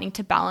with wanting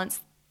to balance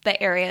the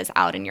areas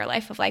out in your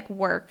life of like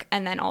work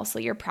and then also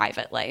your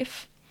private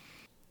life.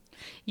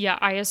 Yeah,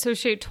 I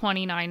associate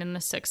 29 in the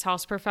 6th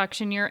house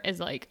perfection year as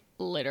like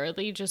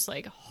literally just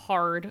like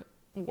hard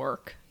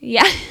work.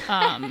 Yeah.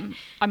 I'm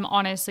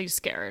honestly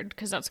scared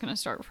because that's going to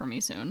start for me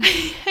soon,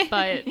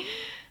 but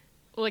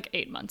like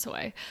 8 months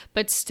away.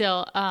 But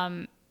still,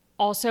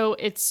 also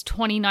it's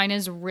 29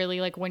 is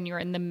really like when you're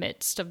in the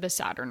midst of the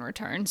Saturn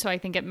return. So I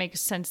think it makes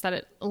sense that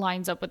it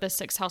lines up with the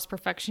 6th house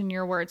perfection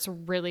year where it's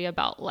really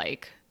about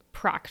like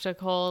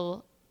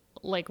practical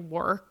like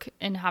work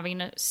and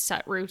having a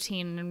set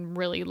routine and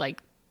really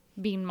like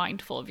being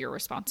mindful of your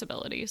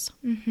responsibilities.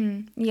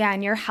 Mm-hmm. Yeah,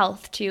 and your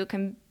health too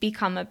can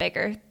become a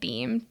bigger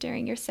theme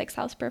during your 6th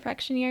house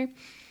perfection year.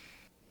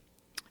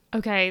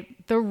 Okay,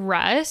 the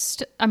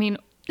rest, I mean,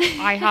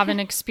 I haven't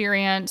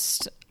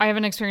experienced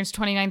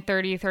 29,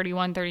 30,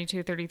 31,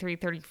 32, 33,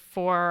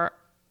 34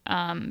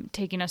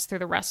 taking us through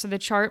the rest of the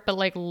chart, but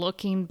like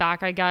looking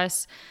back, I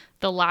guess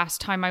the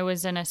last time I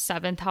was in a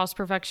 7th house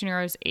perfection year,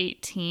 I was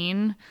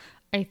 18.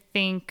 I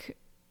think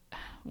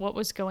what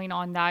was going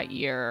on that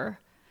year?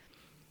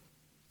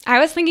 I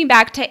was thinking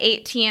back to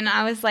 18.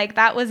 I was like,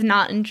 that was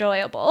not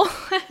enjoyable.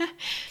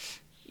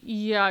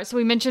 Yeah. So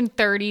we mentioned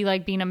 30,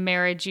 like being a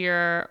marriage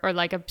year or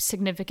like a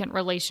significant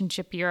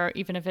relationship year,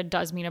 even if it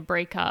does mean a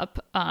breakup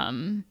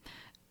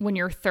when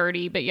you're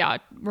 30. But yeah,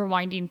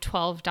 rewinding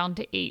 12 down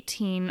to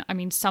 18. I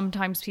mean,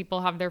 sometimes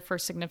people have their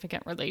first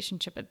significant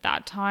relationship at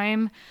that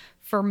time.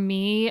 For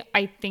me,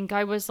 I think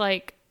I was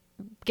like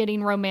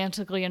getting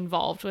romantically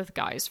involved with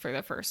guys for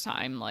the first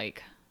time.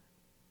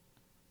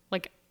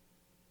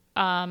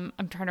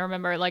 I'm trying to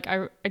remember, like,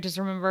 I just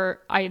remember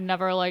I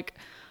never like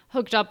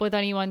hooked up with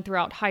anyone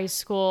throughout high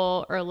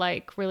school or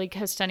like really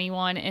kissed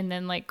anyone. And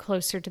then like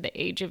closer to the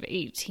age of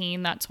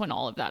 18, that's when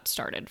all of that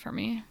started for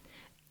me.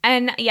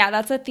 And yeah,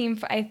 that's a theme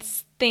I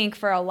think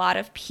for a lot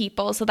of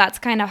people. So that's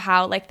kind of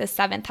how like the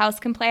 7th house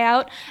can play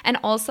out. And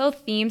also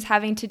themes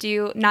having to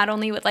do not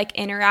only with like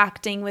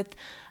interacting with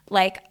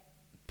like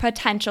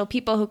potential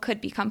people who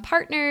could become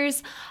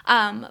partners,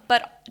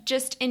 but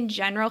just in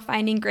general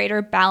finding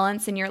greater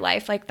balance in your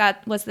life. Like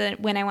that was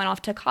when I went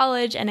off to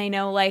college, and I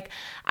know like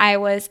I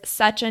was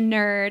such a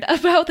nerd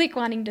about like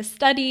wanting to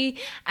study,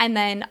 and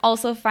then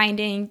also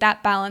finding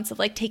that balance of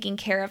like taking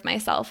care of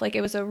myself. Like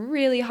it was a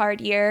really hard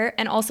year,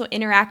 and also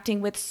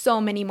interacting with so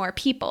many more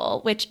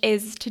people, which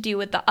is to do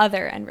with the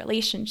other and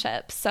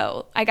relationships.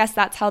 So I guess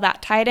that's how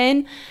that tied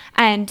in.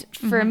 And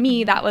for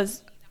me, that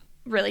was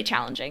really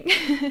challenging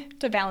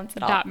to balance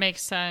it all. That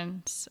makes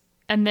sense.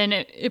 And then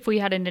if we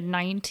head into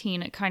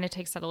 19, it kind of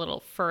takes that a little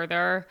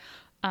further.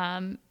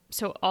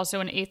 So also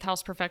an 8th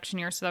house perfection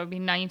year. So that would be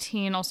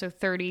 19, also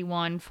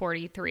 31,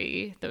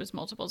 43, those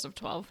multiples of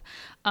 12.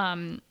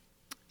 And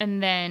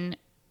then,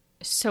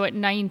 so at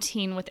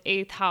 19 with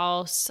 8th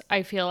house,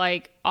 I feel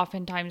like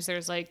oftentimes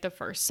there's like the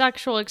first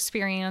sexual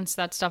experience.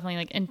 That's definitely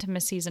like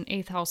intimacies an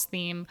 8th house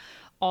theme.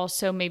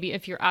 Also, maybe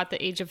if you're at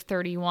the age of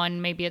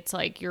 31, maybe it's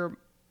like you're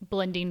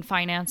blending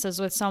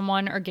finances with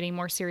someone or getting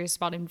more serious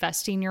about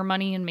investing your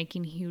money and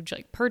making huge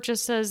like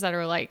purchases that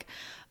are like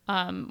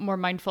more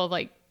mindful of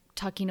like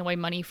tucking away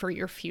money for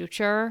your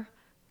future.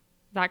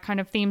 That kind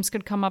of themes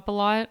could come up a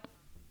lot.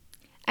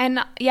 And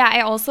yeah,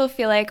 I also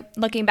feel like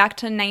looking back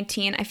to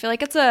 19, I feel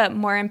like it's a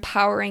more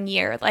empowering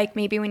year. Like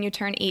maybe when you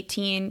turn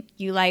 18,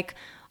 you like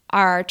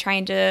are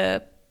trying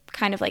to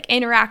kind of like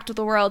interact with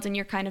the world and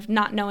you're kind of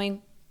not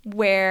knowing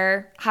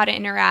how to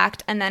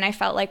interact. And then I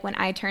felt like when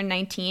I turned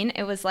 19,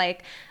 it was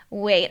like,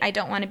 wait, I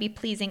don't want to be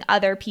pleasing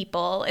other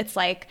people. It's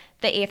like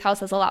the 8th house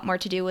has a lot more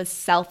to do with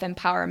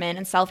self-empowerment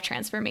and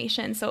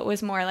self-transformation. So it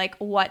was more like,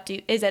 what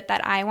is it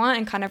that I want,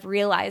 and kind of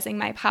realizing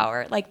my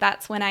power. Like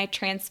that's when I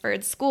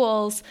transferred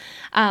schools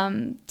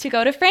to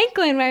go to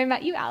Franklin, where I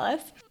met you,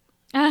 Alice.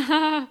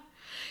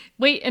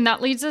 Wait, and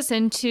that leads us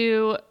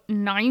into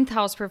ninth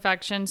house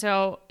perfection.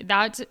 So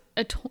that's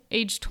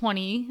age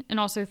 20 and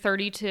also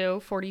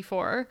 32,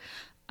 44.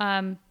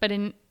 But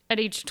at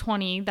age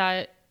 20,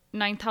 that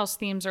ninth house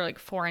themes are like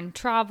foreign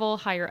travel,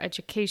 higher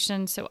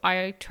education. So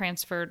I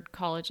transferred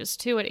colleges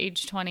too at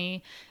age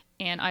 20,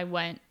 and I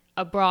went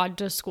abroad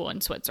to school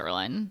in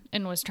Switzerland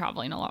and was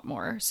traveling a lot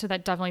more. So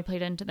that definitely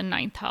played into the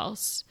ninth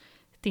house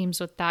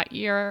themes with that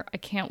year. I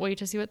can't wait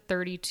to see what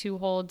 32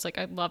 holds. Like,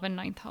 I love a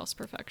ninth house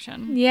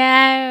perfection.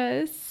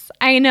 Yes,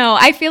 I know.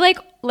 I feel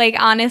like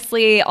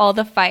honestly, all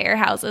the fire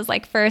houses,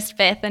 like first,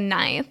 fifth, and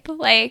ninth,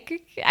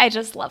 like I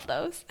just love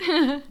those.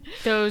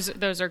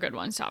 Those are good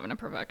ones to have in a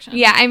perfection.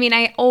 Yeah, I mean,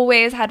 I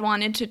always had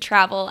wanted to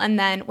travel, and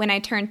then when I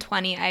turned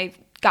 20, I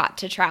got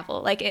to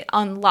travel. Like, it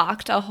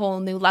unlocked a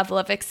whole new level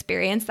of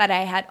experience that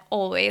I had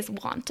always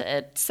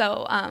wanted.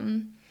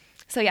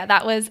 So yeah,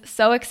 that was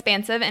so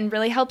expansive and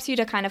really helps you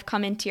to kind of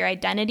come into your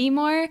identity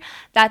more.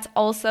 That's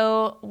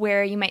also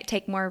where you might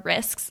take more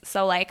risks.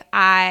 So like,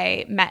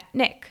 I met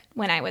Nick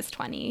when I was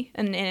 20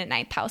 and in a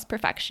ninth house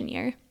perfection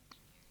year.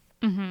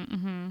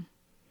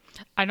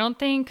 I don't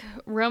think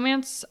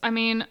romance,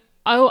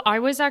 I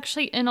was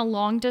actually in a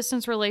long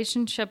distance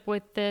relationship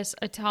with this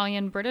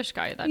Italian British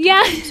guy at that time.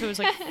 Yeah. So it was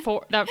like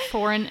that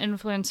foreign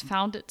influence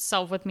found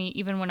itself with me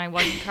even when I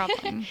wasn't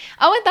traveling.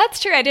 Oh, and that's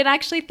true. I didn't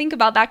actually think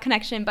about that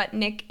connection, but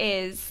Nick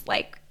is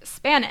like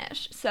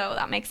Spanish, so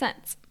that makes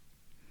sense.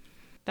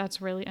 That's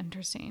really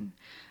interesting.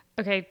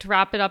 Okay, to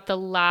wrap it up, the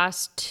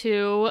last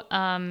two,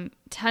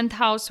 10th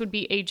house would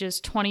be ages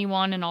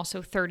 21 and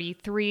also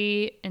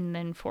 33, and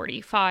then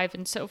 45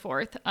 and so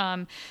forth.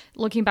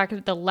 Looking back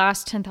at the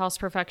last 10th house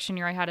perfection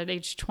year I had at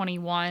age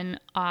 21,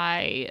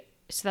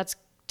 so that's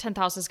 10th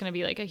house is going to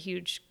be like a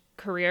huge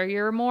career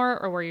year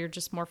more, or where you're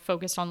just more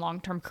focused on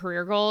long-term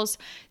career goals.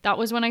 That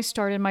was when I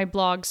started my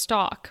blog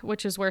Stalk,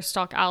 which is where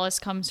Stalk Alice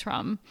comes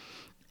from.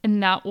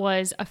 And that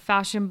was a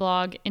fashion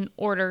blog in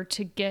order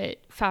to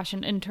get fashion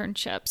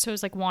internships. So it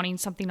was like wanting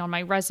something on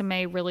my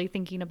resume, really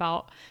thinking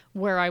about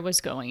where I was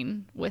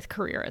going with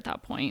career at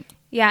that point.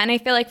 Yeah, and I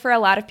feel like for a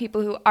lot of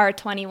people who are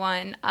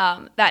 21,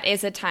 that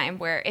is a time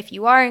where if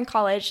you are in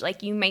college,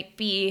 like you might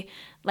be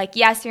like,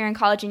 yes, you're in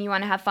college and you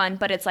want to have fun,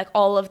 but it's like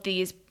all of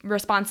these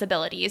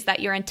responsibilities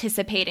that you're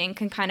anticipating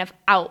can kind of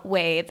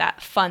outweigh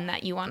that fun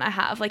that you want to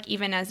have. Like,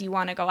 even as you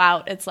want to go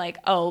out, it's like,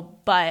 oh,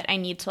 but I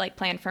need to like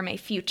plan for my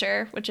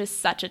future, which is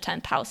such a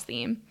 10th house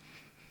theme.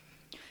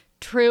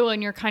 True,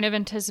 and you're kind of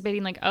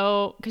anticipating like,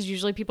 oh, because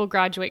usually people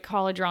graduate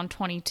college around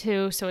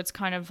 22, so it's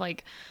kind of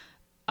like,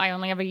 I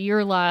only have a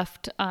year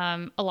left.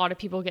 A lot of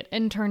people get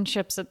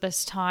internships at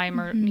this time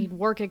or need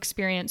work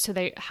experience, so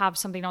they have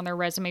something on their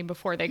resume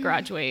before they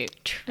graduate.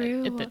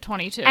 True. At the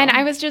 22. And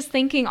I was just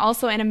thinking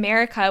also in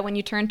America, when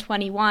you turn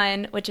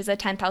 21, which is a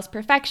 10th house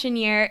perfection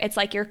year, it's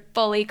like you're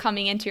fully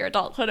coming into your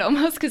adulthood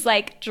almost, because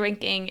like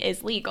drinking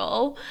is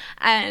legal.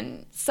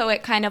 And so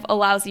it kind of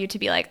allows you to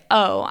be like,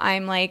 oh,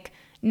 I'm like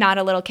not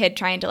a little kid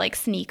trying to like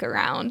sneak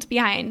around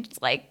behind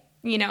like,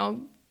 you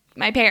know,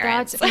 my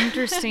parents. That's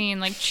interesting,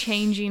 like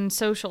changing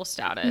social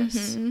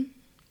status.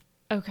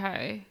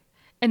 Okay.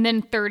 And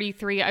then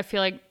 33, I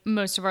feel like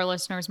most of our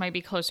listeners might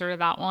be closer to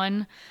that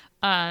one.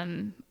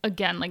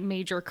 Again, like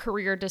major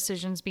career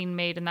decisions being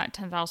made in that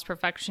 10th house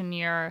perfection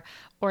year,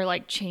 or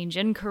like change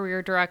in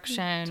career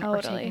direction,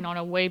 or taking on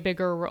a way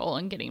bigger role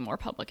and getting more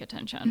public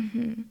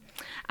attention.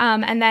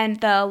 And then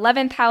the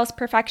 11th house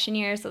perfection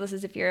year, so this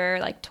is if you're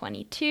like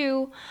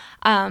 22,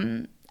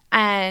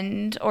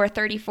 or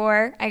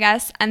 34, I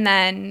guess. And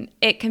then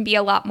it can be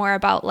a lot more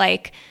about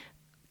like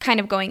kind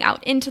of going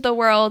out into the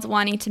world,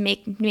 wanting to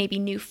make maybe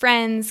new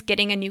friends,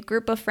 getting a new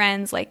group of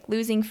friends, like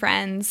losing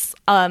friends.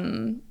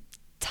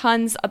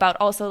 Tons about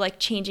also like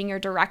changing your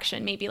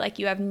direction. Maybe like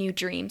you have new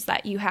dreams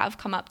that you have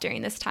come up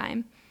during this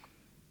time.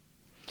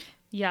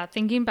 Yeah,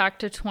 thinking back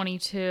to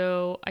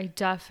 22,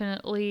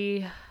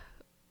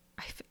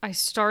 I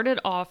started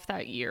off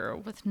that year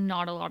with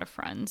not a lot of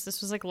friends.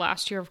 This was like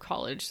last year of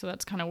college, so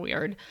that's kind of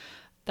weird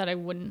that I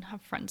wouldn't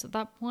have friends at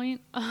that point.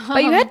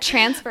 But you had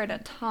transferred a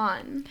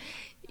ton.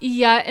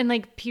 Yeah, and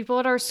like people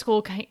at our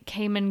school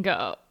came and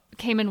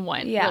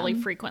went really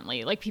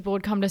frequently. Like people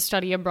would come to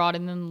study abroad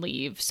and then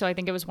leave. So I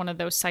think it was one of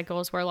those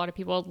cycles where a lot of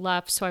people had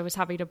left, so I was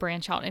having to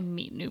branch out and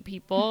meet new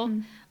people.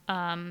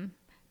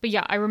 But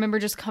yeah, I remember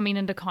just coming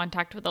into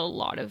contact with a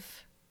lot of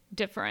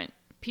different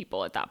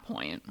people at that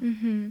point.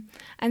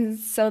 And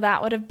so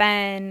that would have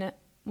been,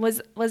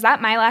 was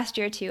that my last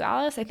year too,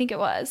 Alice? I think it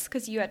was,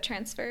 because you had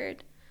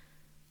transferred.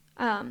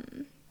 No,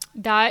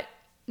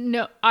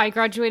 I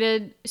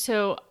graduated,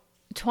 so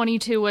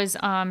 22 was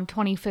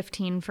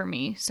 2015 for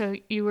me. So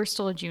you were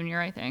still a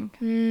junior, I think.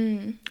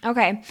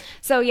 Okay.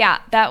 So yeah,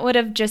 that would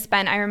have just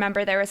been, I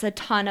remember there was a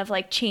ton of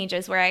like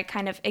changes where it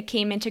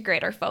came into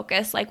greater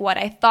focus, like what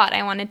I thought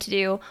I wanted to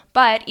do.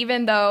 But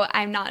even though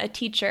I'm not a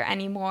teacher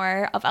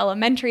anymore of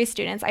elementary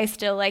students, I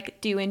still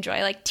like do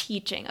enjoy like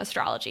teaching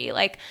astrology.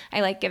 Like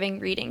I like giving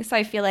readings. So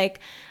I feel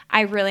like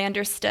I really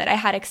understood. I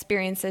had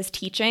experiences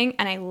teaching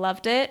and I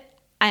loved it.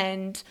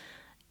 And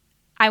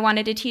I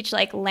wanted to teach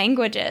like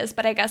languages,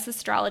 but I guess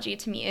astrology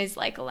to me is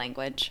like a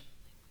language.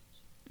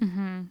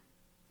 Mm-hmm.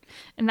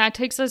 And that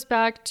takes us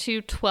back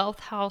to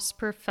 12th house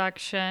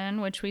perfection,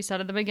 which we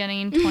said at the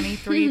beginning,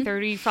 23,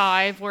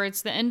 35, where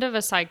it's the end of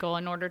a cycle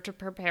in order to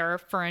prepare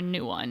for a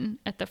new one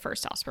at the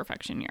first house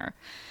perfection year.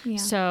 Yeah.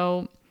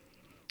 So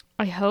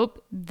I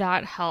hope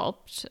that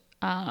helped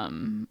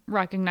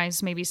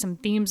recognize maybe some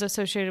themes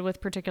associated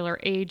with particular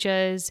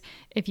ages.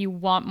 If you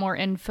want more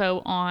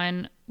info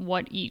on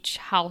what each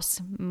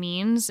house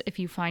means, if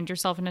you find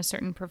yourself in a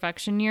certain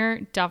perfection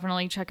year,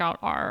 definitely check out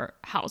our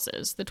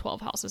houses, the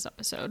 12 houses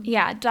episode.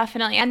 Yeah,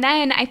 definitely. And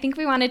then I think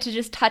we wanted to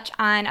just touch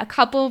on a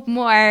couple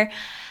more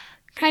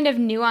kind of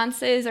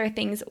nuances or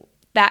things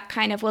that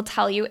kind of will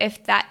tell you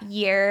if that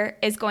year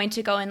is going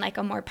to go in like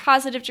a more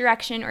positive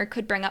direction or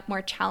could bring up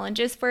more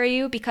challenges for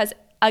you, because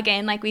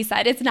again, like we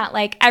said, it's not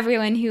like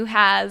everyone who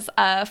has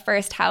a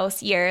first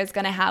house year is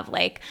going to have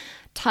like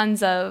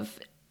tons of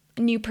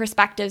new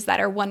perspectives that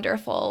are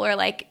wonderful, or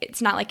like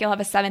it's not like you'll have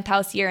a 7th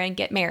house year and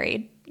get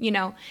married. You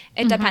know,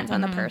 it depends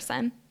on the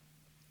person.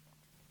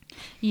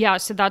 Yeah,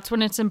 so that's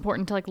when it's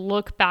important to like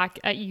look back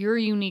at your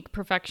unique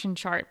perfection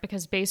chart,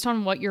 because based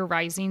on what your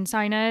rising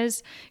sign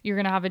is, you're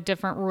going to have a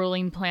different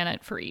ruling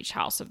planet for each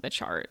house of the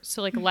chart.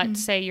 So like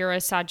let's say you're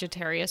a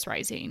Sagittarius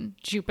rising,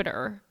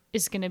 Jupiter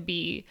is going to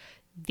be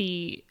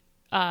the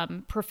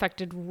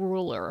perfected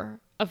ruler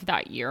of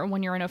that year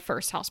when you're in a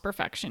first house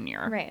perfection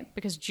year, right?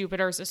 Because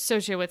Jupiter is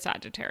associated with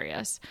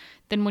Sagittarius.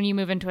 Then when you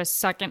move into a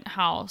second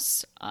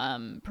house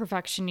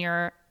perfection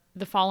year,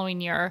 the following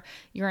year,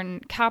 you're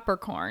in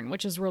Capricorn,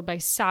 which is ruled by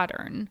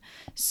Saturn.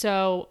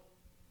 So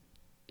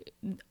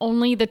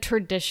only the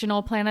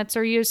traditional planets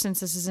are used,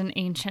 since this is an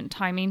ancient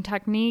timing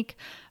technique.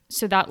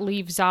 So that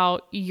leaves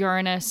out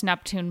Uranus,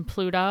 Neptune,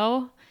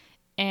 Pluto,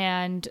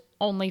 and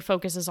only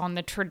focuses on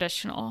the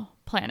traditional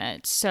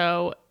planets.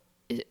 So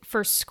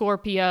for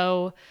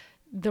Scorpio,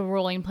 the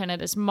ruling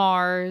planet is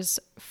Mars.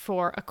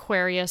 For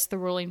Aquarius, the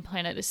ruling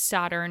planet is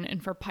Saturn.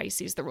 And for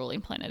Pisces, the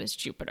ruling planet is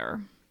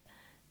Jupiter.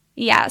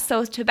 Yeah,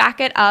 so to back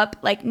it up,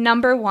 like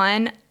number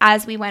one,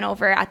 as we went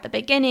over at the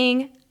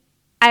beginning,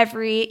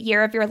 every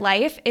year of your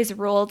life is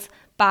ruled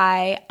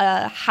by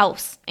a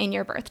house in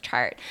your birth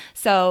chart.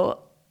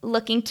 So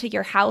looking to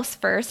your house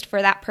first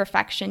for that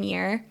perfection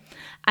year.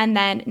 And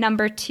then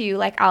number two,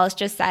 like Alice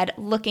just said,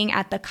 looking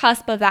at the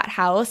cusp of that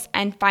house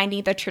and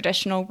finding the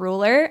traditional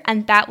ruler.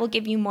 And that will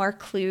give you more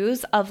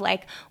clues of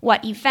like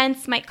what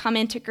events might come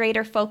into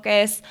greater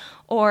focus,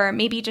 or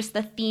maybe just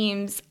the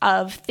themes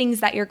of things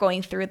that you're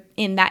going through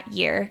in that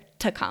year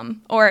to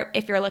come. Or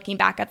if you're looking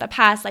back at the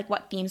past, like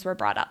what themes were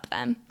brought up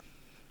then.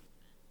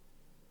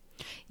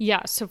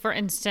 Yeah, so for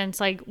instance,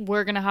 like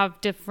we're going to have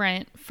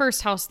different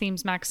first house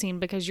themes, Maxine,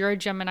 because you're a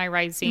Gemini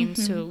rising,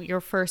 so your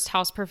first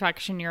house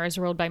perfection year is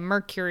ruled by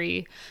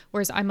Mercury,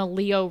 whereas I'm a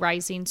Leo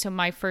rising, so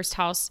my first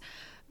house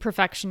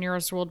perfection year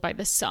is ruled by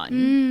the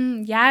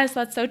sun. Yes,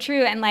 that's so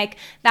true. And like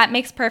that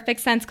makes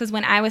perfect sense, because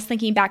when I was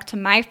thinking back to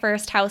my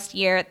first house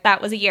year,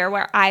 that was a year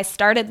where I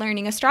started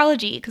learning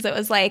astrology, because it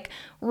was like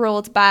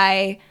ruled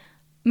by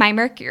my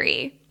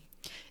Mercury.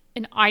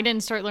 And I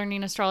didn't start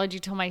learning astrology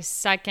till my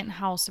second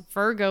house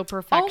Virgo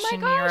perfection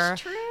year,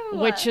 true.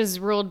 Which is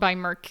ruled by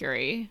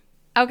Mercury.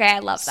 Okay, I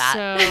love that.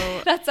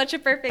 So that's such a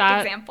perfect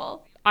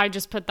example. I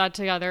just put that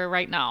together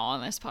right now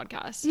on this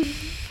podcast.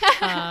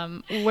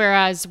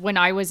 Whereas when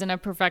I was in a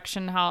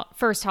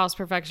first house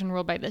perfection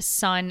ruled by the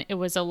sun, it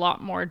was a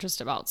lot more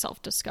just about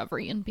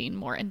self-discovery and being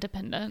more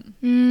independent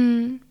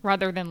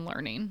rather than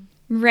learning.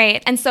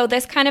 Right. And so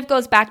this kind of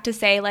goes back to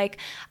say, like,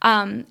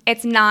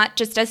 it's not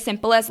just as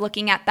simple as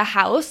looking at the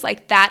house.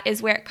 Like, that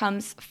is where it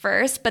comes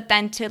first. But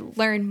then to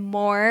learn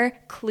more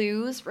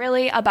clues,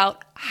 really,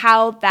 about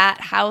how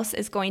that house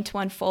is going to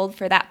unfold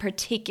for that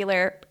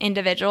particular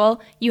individual,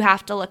 you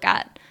have to look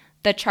at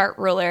the chart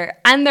ruler.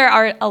 And there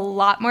are a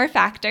lot more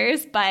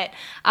factors, but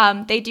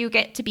they do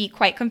get to be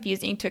quite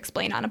confusing to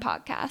explain on a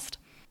podcast.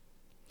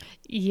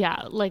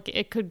 Yeah, like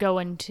it could go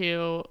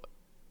into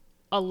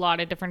a lot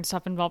of different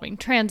stuff involving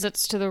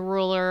transits to the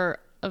ruler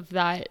of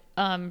that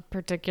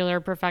particular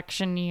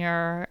perfection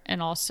year,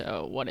 and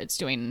also what it's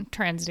doing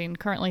transiting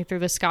currently through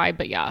the sky.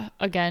 But yeah,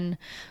 again,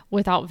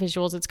 without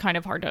visuals, it's kind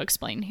of hard to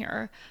explain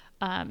here.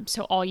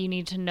 So all you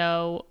need to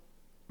know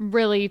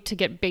really to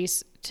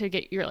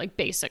get your like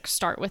basic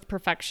start with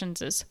perfections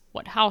is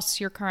what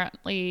house is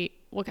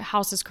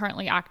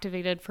currently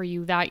activated for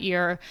you that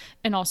year,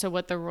 and also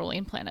what the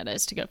ruling planet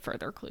is to get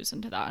further clues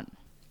into that.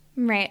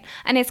 Right.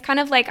 And it's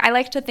kind of like, I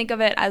like to think of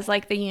it as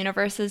like the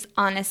universe is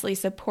honestly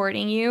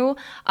supporting you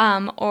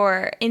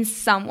or in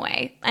some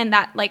way. And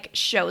that like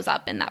shows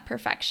up in that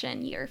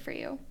perfection year for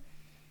you.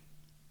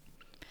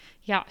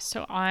 Yeah.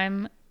 So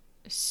I'm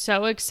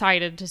so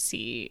excited to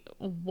see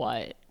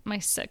what my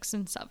 6th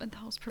and 7th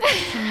house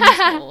perfection years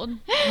hold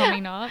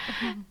coming up.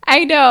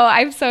 I know.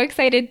 I'm so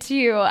excited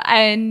too.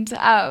 And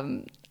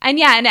yeah,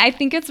 and I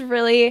think it's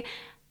really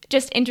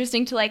just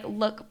interesting to like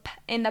look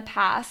in the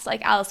past,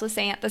 like Alice was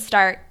saying at the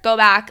start, go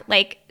back,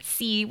 like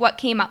see what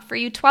came up for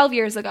you 12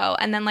 years ago,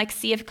 and then like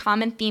see if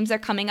common themes are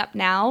coming up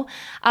now.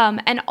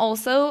 And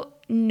also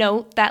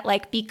note that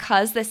like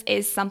because this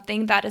is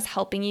something that is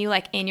helping you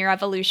like in your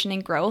evolution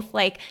and growth,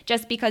 like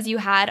just because you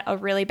had a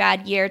really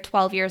bad year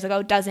 12 years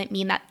ago doesn't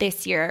mean that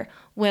this year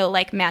will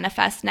like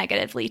manifest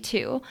negatively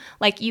too.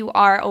 Like you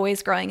are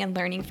always growing and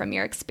learning from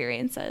your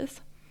experiences.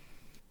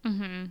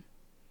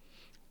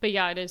 But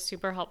yeah, it is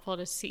super helpful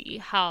to see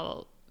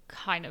how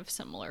kind of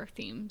similar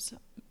themes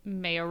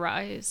may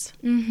arise.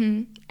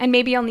 And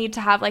maybe you'll need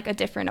to have like a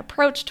different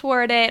approach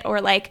toward it,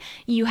 or like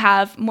you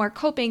have more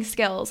coping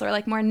skills or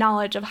like more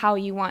knowledge of how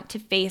you want to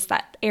face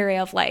that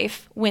area of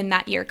life when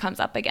that year comes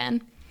up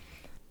again.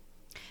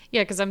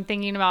 Yeah, because I'm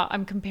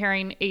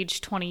comparing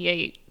age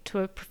 28 to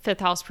a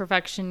fifth house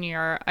perfection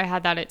year. I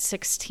had that at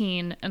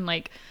 16, and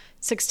like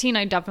 16,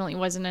 I definitely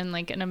wasn't in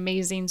like an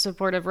amazing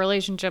supportive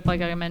relationship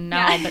like I'm in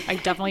now, but I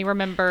definitely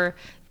remember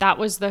that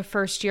was the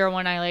first year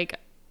when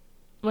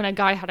when a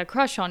guy had a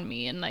crush on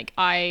me, and like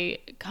I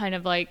kind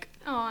of like,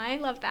 oh, I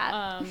love that.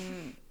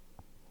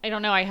 I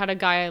don't know, I had a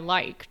guy I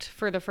liked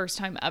for the first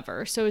time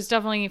ever. So it was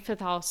definitely fifth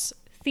house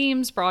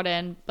themes brought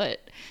in,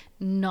 but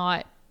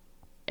not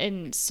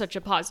in such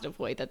a positive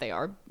way that they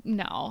are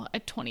now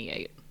at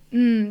 28.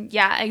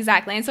 Yeah,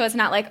 exactly. And so it's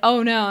not like,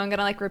 oh no, I'm going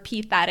to like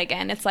repeat that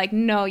again. It's like,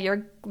 no,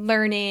 you're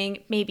learning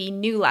maybe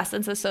new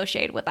lessons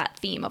associated with that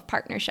theme of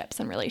partnerships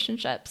and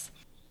relationships.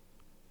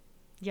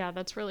 Yeah,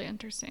 that's really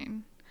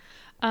interesting.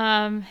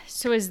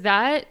 So is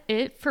that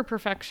it for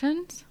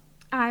perfections?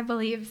 I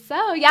believe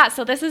so. Yeah.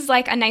 So this is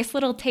like a nice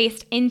little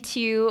taste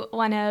into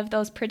one of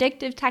those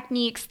predictive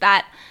techniques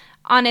that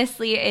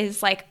honestly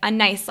is like a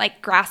nice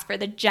like grasp for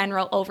the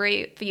general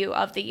overview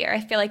of the year.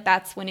 I feel like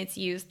that's when it's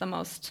used the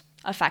most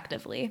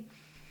effectively.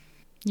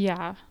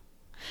 Yeah.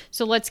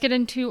 So let's get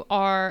into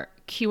our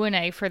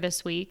Q&A for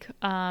this week.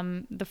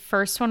 The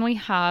first one we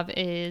have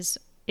is,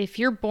 if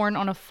you're born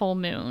on a full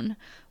moon,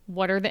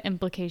 what are the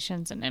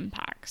implications and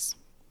impacts?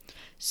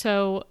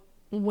 So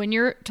when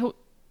you're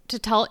to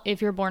tell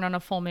if you're born on a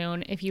full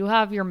moon, if you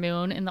have your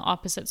moon in the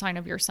opposite sign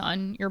of your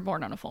sun, you're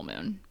born on a full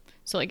moon.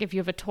 So like if you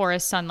have a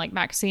Taurus sun like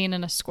Maxine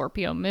and a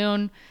Scorpio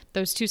moon,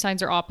 those two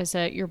signs are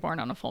opposite, you're born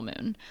on a full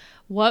moon.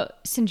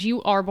 Since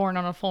you are born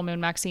on a full moon,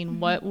 Maxine,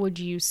 what would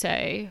you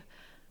say?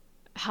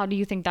 How do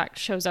you think that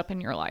shows up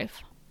in your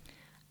life?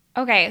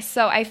 Okay,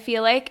 so I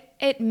feel like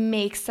it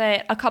makes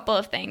it a couple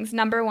of things.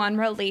 Number one,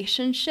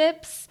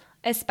 relationships,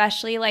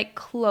 especially like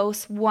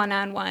close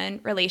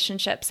one-on-one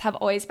relationships, have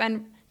always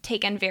been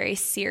taken very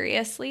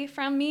seriously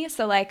from me.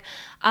 So like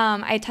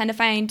I tend to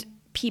find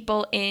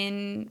people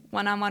in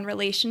one-on-one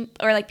relation,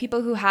 or like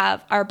people who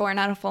are born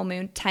on a full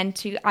moon, tend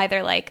to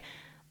either like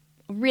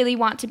really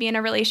want to be in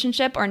a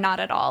relationship or not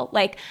at all.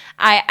 Like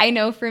I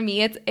know for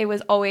me it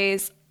was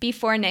always,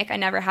 before Nick, I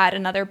never had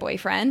another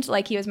boyfriend.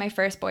 Like he was my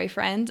first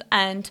boyfriend,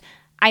 and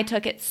I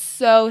took it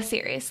so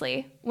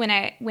seriously when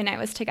I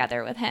was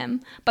together with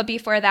him. But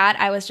before that,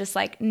 I was just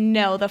like,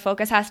 no, the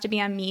focus has to be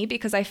on me,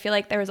 because I feel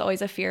like there was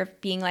always a fear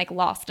of being like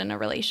lost in a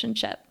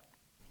relationship.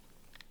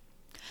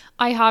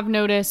 I have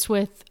noticed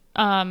with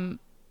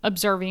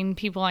observing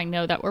people I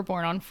know that were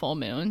born on full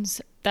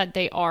moons that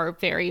they are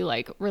very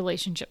like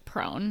relationship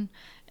prone.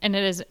 And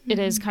it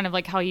is kind of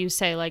like how you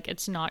say, like,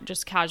 it's not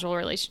just casual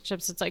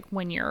relationships. It's like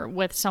when you're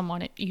with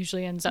someone, it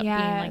usually ends up being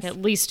like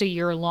at least a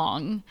year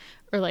long,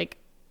 or like,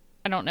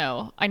 I don't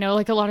know. I know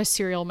like a lot of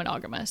serial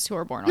monogamists who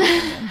are born on full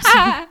moons.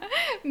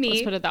 Me.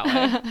 Let's put it that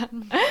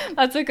way.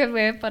 That's a good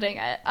way of putting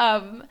it.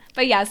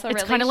 But yeah, so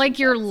it's kind of like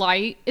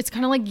it's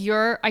kind of like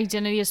your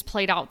identity is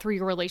played out through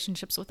your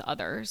relationships with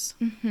others.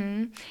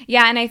 Mm-hmm.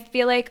 Yeah, and I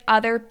feel like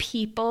other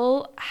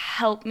people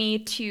help me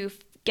to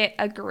get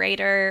a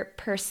greater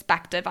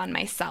perspective on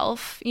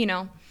myself, you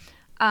know.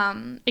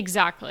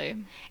 Exactly.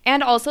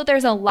 And also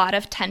there's a lot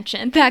of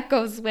tension that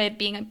goes with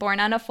being born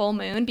on a full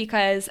moon,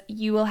 because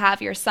you will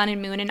have your sun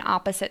and moon in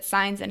opposite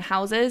signs and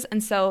houses.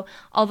 And so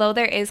although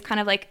there is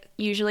kind of like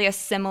usually a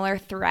similar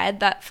thread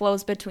that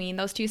flows between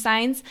those two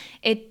signs,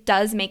 it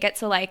does make it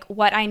so like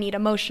what I need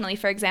emotionally,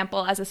 for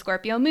example, as a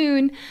Scorpio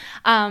moon,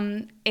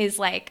 is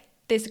like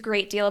this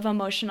great deal of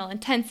emotional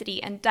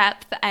intensity and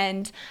depth.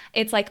 And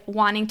it's like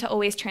wanting to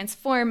always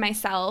transform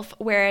myself.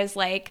 Whereas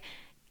like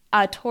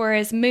a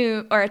Taurus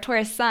moon or a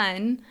Taurus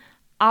sun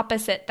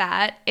opposite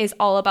that is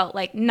all about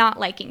like not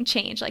liking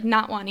change, like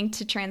not wanting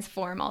to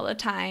transform all the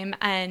time.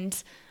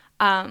 And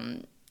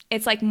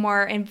it's like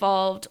more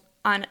involved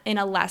in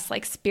a less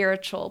like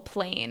spiritual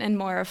plane and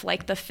more of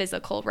like the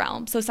physical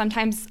realm. So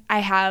sometimes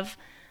I have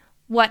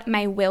what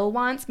my will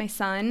wants, my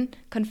sun,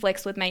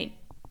 conflicts with my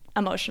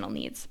emotional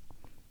needs.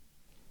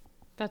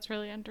 That's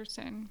really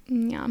interesting.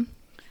 Yeah.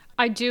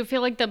 I do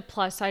feel like the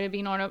plus side of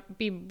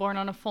being born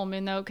on a full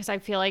moon, though, because I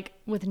feel like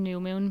with new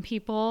moon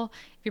people,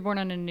 if you're born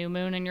on a new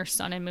moon and your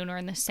sun and moon are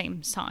in the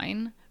same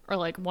sign, or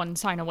like one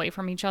sign away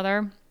from each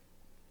other,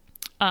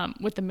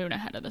 with the moon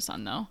ahead of the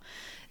sun, though,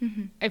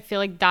 I feel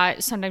like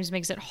that sometimes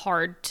makes it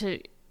hard to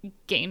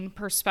gain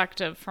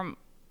perspective from.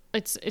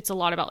 It's a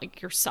lot about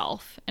like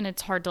yourself, and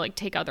it's hard to like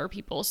take other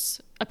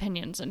people's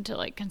opinions into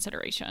like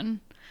consideration.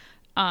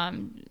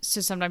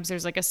 So sometimes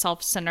there's like a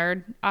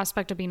self-centered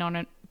aspect of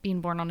being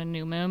born on a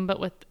new moon, but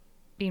with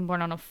being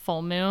born on a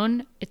full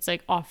moon, it's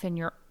like often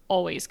you're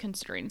always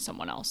considering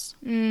someone else.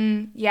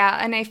 Yeah,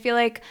 and I feel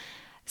like,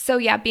 so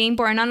yeah, being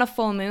born on a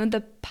full moon,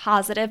 the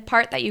positive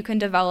part that you can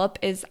develop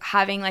is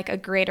having like a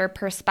greater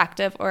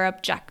perspective or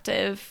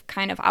objective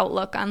kind of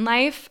outlook on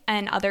life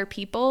and other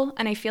people.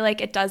 And I feel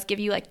like it does give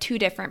you like two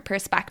different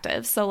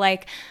perspectives. So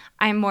like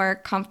I'm more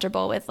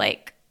comfortable with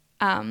like,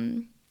 I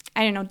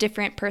don't know,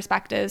 different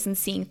perspectives and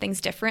seeing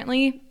things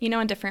differently, you know,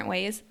 in different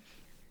ways.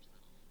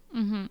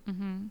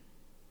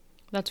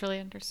 That's really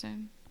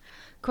interesting.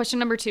 Question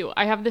number 2.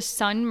 I have the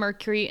Sun,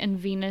 Mercury, and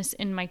Venus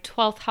in my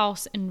 12th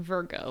house in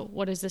Virgo.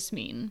 What does this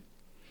mean?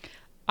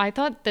 I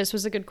thought this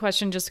was a good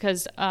question just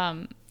because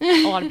a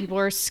lot of people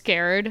are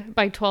scared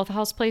by 12th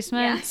house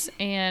placements.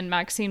 Yeah. And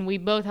Maxine, we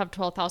both have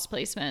 12th house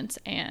placements,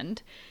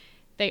 and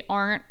they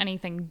aren't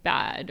anything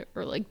bad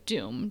or like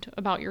doomed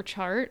about your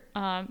chart.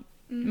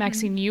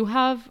 Maxine, you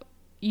have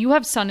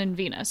Sun and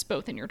Venus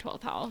both in your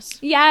 12th house.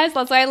 Yes,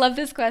 that's why I love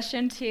this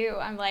question too.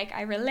 I'm like,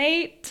 I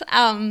relate.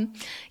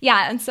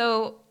 Yeah, and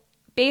so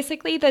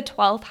basically the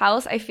 12th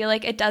house, I feel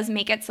like it does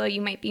make it so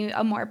you might be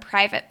a more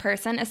private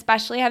person,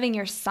 especially having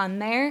your Sun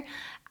there.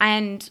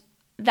 And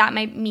that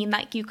might mean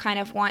like you kind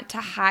of want to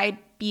hide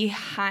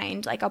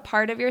behind like a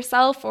part of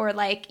yourself, or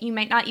like you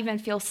might not even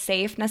feel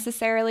safe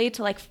necessarily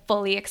to like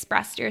fully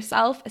express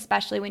yourself,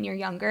 especially when you're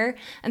younger.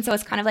 And so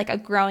it's kind of like a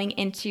growing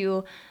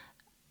into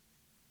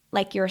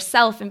like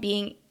yourself and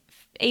being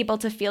able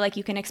to feel like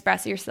you can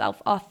express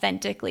yourself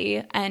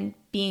authentically and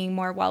being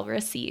more well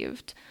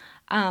received.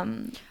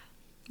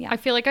 Yeah. I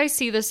feel like I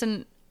see this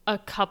in a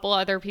couple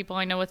other people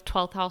I know with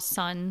 12th house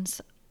suns,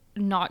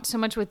 not so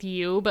much with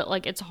you, but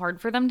like it's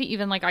hard for them to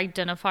even like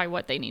identify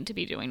what they need to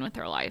be doing with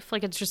their life.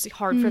 Like it's just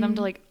hard for them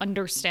to like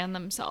understand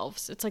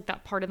themselves. It's like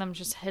that part of them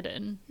just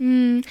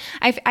hidden.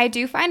 I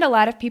do find a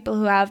lot of people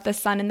who have the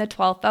Sun in the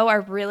 12th though are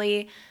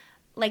really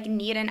like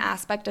need an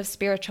aspect of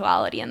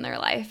spirituality in their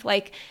life,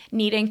 like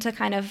needing to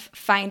kind of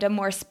find a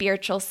more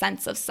spiritual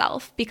sense of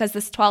self, because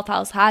this 12th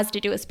house has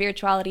to do with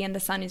spirituality and the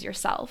Sun is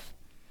yourself.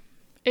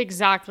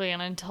 Exactly.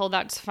 And until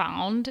that's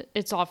found,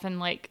 it's often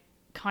like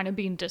kind of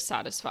being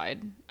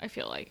dissatisfied, I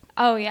feel like.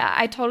 Oh yeah,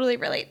 I totally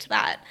relate to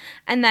that.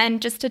 And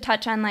then just to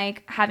touch on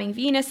like having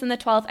Venus in the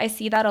 12th, I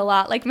see that a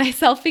lot, like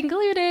myself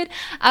included,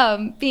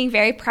 being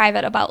very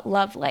private about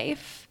love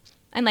life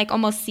and like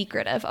almost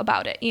secretive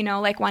about it, you know,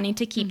 like wanting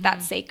to keep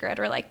that sacred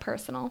or like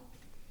personal.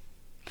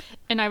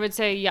 And I would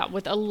say, yeah,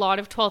 with a lot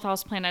of 12th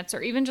house planets,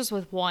 or even just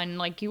with one,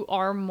 like you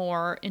are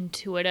more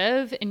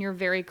intuitive and you're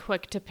very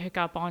quick to pick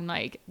up on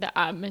like the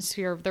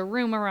atmosphere of the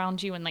room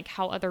around you and like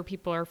how other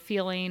people are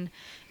feeling.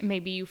 And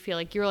maybe you feel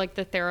like you're like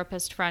the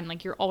therapist friend,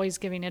 like you're always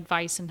giving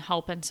advice and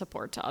help and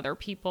support to other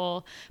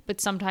people. But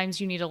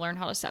sometimes you need to learn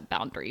how to set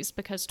boundaries,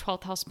 because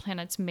 12th house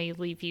planets may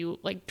leave you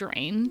like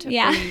drained.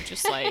 Yeah. Or you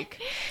just like,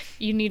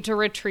 you need to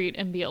retreat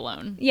and be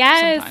alone.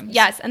 Yes. Sometimes.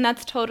 Yes. And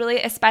that's totally,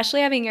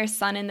 especially having your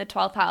Sun in the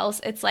 12th house,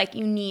 it's like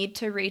you need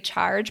to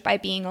recharge by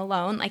being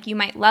alone. Like you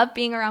might love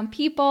being around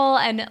people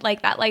and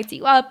like that lights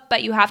you up,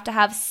 but you have to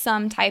have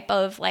some type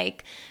of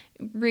like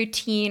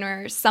routine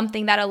or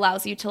something that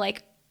allows you to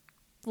like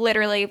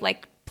literally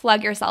like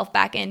plug yourself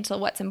back into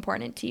what's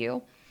important to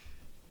you.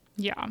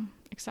 Yeah,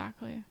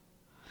 exactly.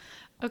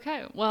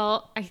 Okay,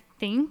 well, I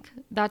think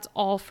that's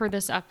all for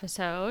this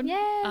episode.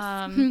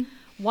 Yes.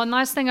 One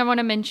last thing I want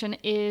to mention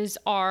is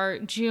our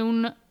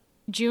June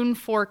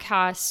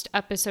forecast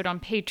episode on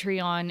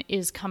Patreon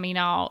is coming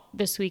out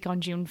this week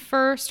on June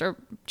 1st or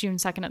June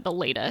 2nd at the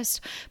latest.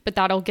 But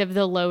that'll give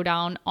the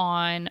lowdown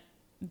on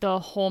the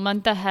whole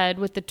month ahead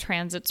with the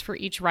transits for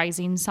each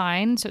rising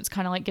sign. So it's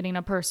kind of like getting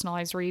a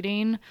personalized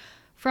reading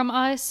from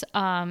us.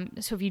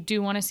 So if you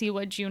do want to see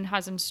what June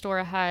has in store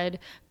ahead,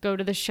 go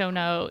to the show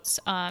notes,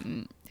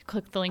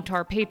 click the link to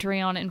our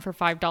Patreon, and for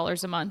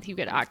 $5 a month, you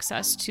get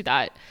access to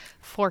that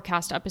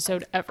forecast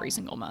episode every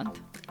single month.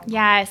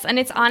 Yes, and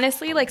it's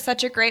honestly like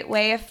such a great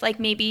way if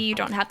like maybe you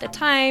don't have the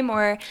time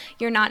or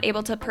you're not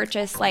able to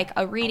purchase like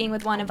a reading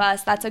with one of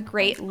us. That's a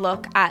great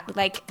look at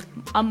like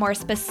a more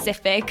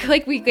specific,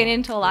 like we get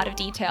into a lot of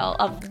detail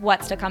of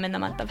what's to come in the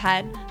month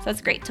ahead. So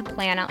it's great to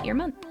plan out your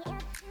month.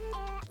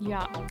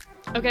 Yeah.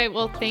 Okay,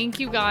 well, thank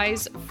you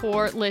guys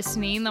for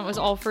listening. That was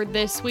all for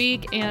this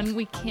week, and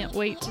we can't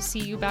wait to see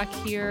you back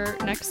here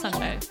next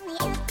Sunday.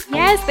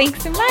 Yes,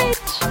 thanks so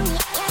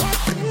much.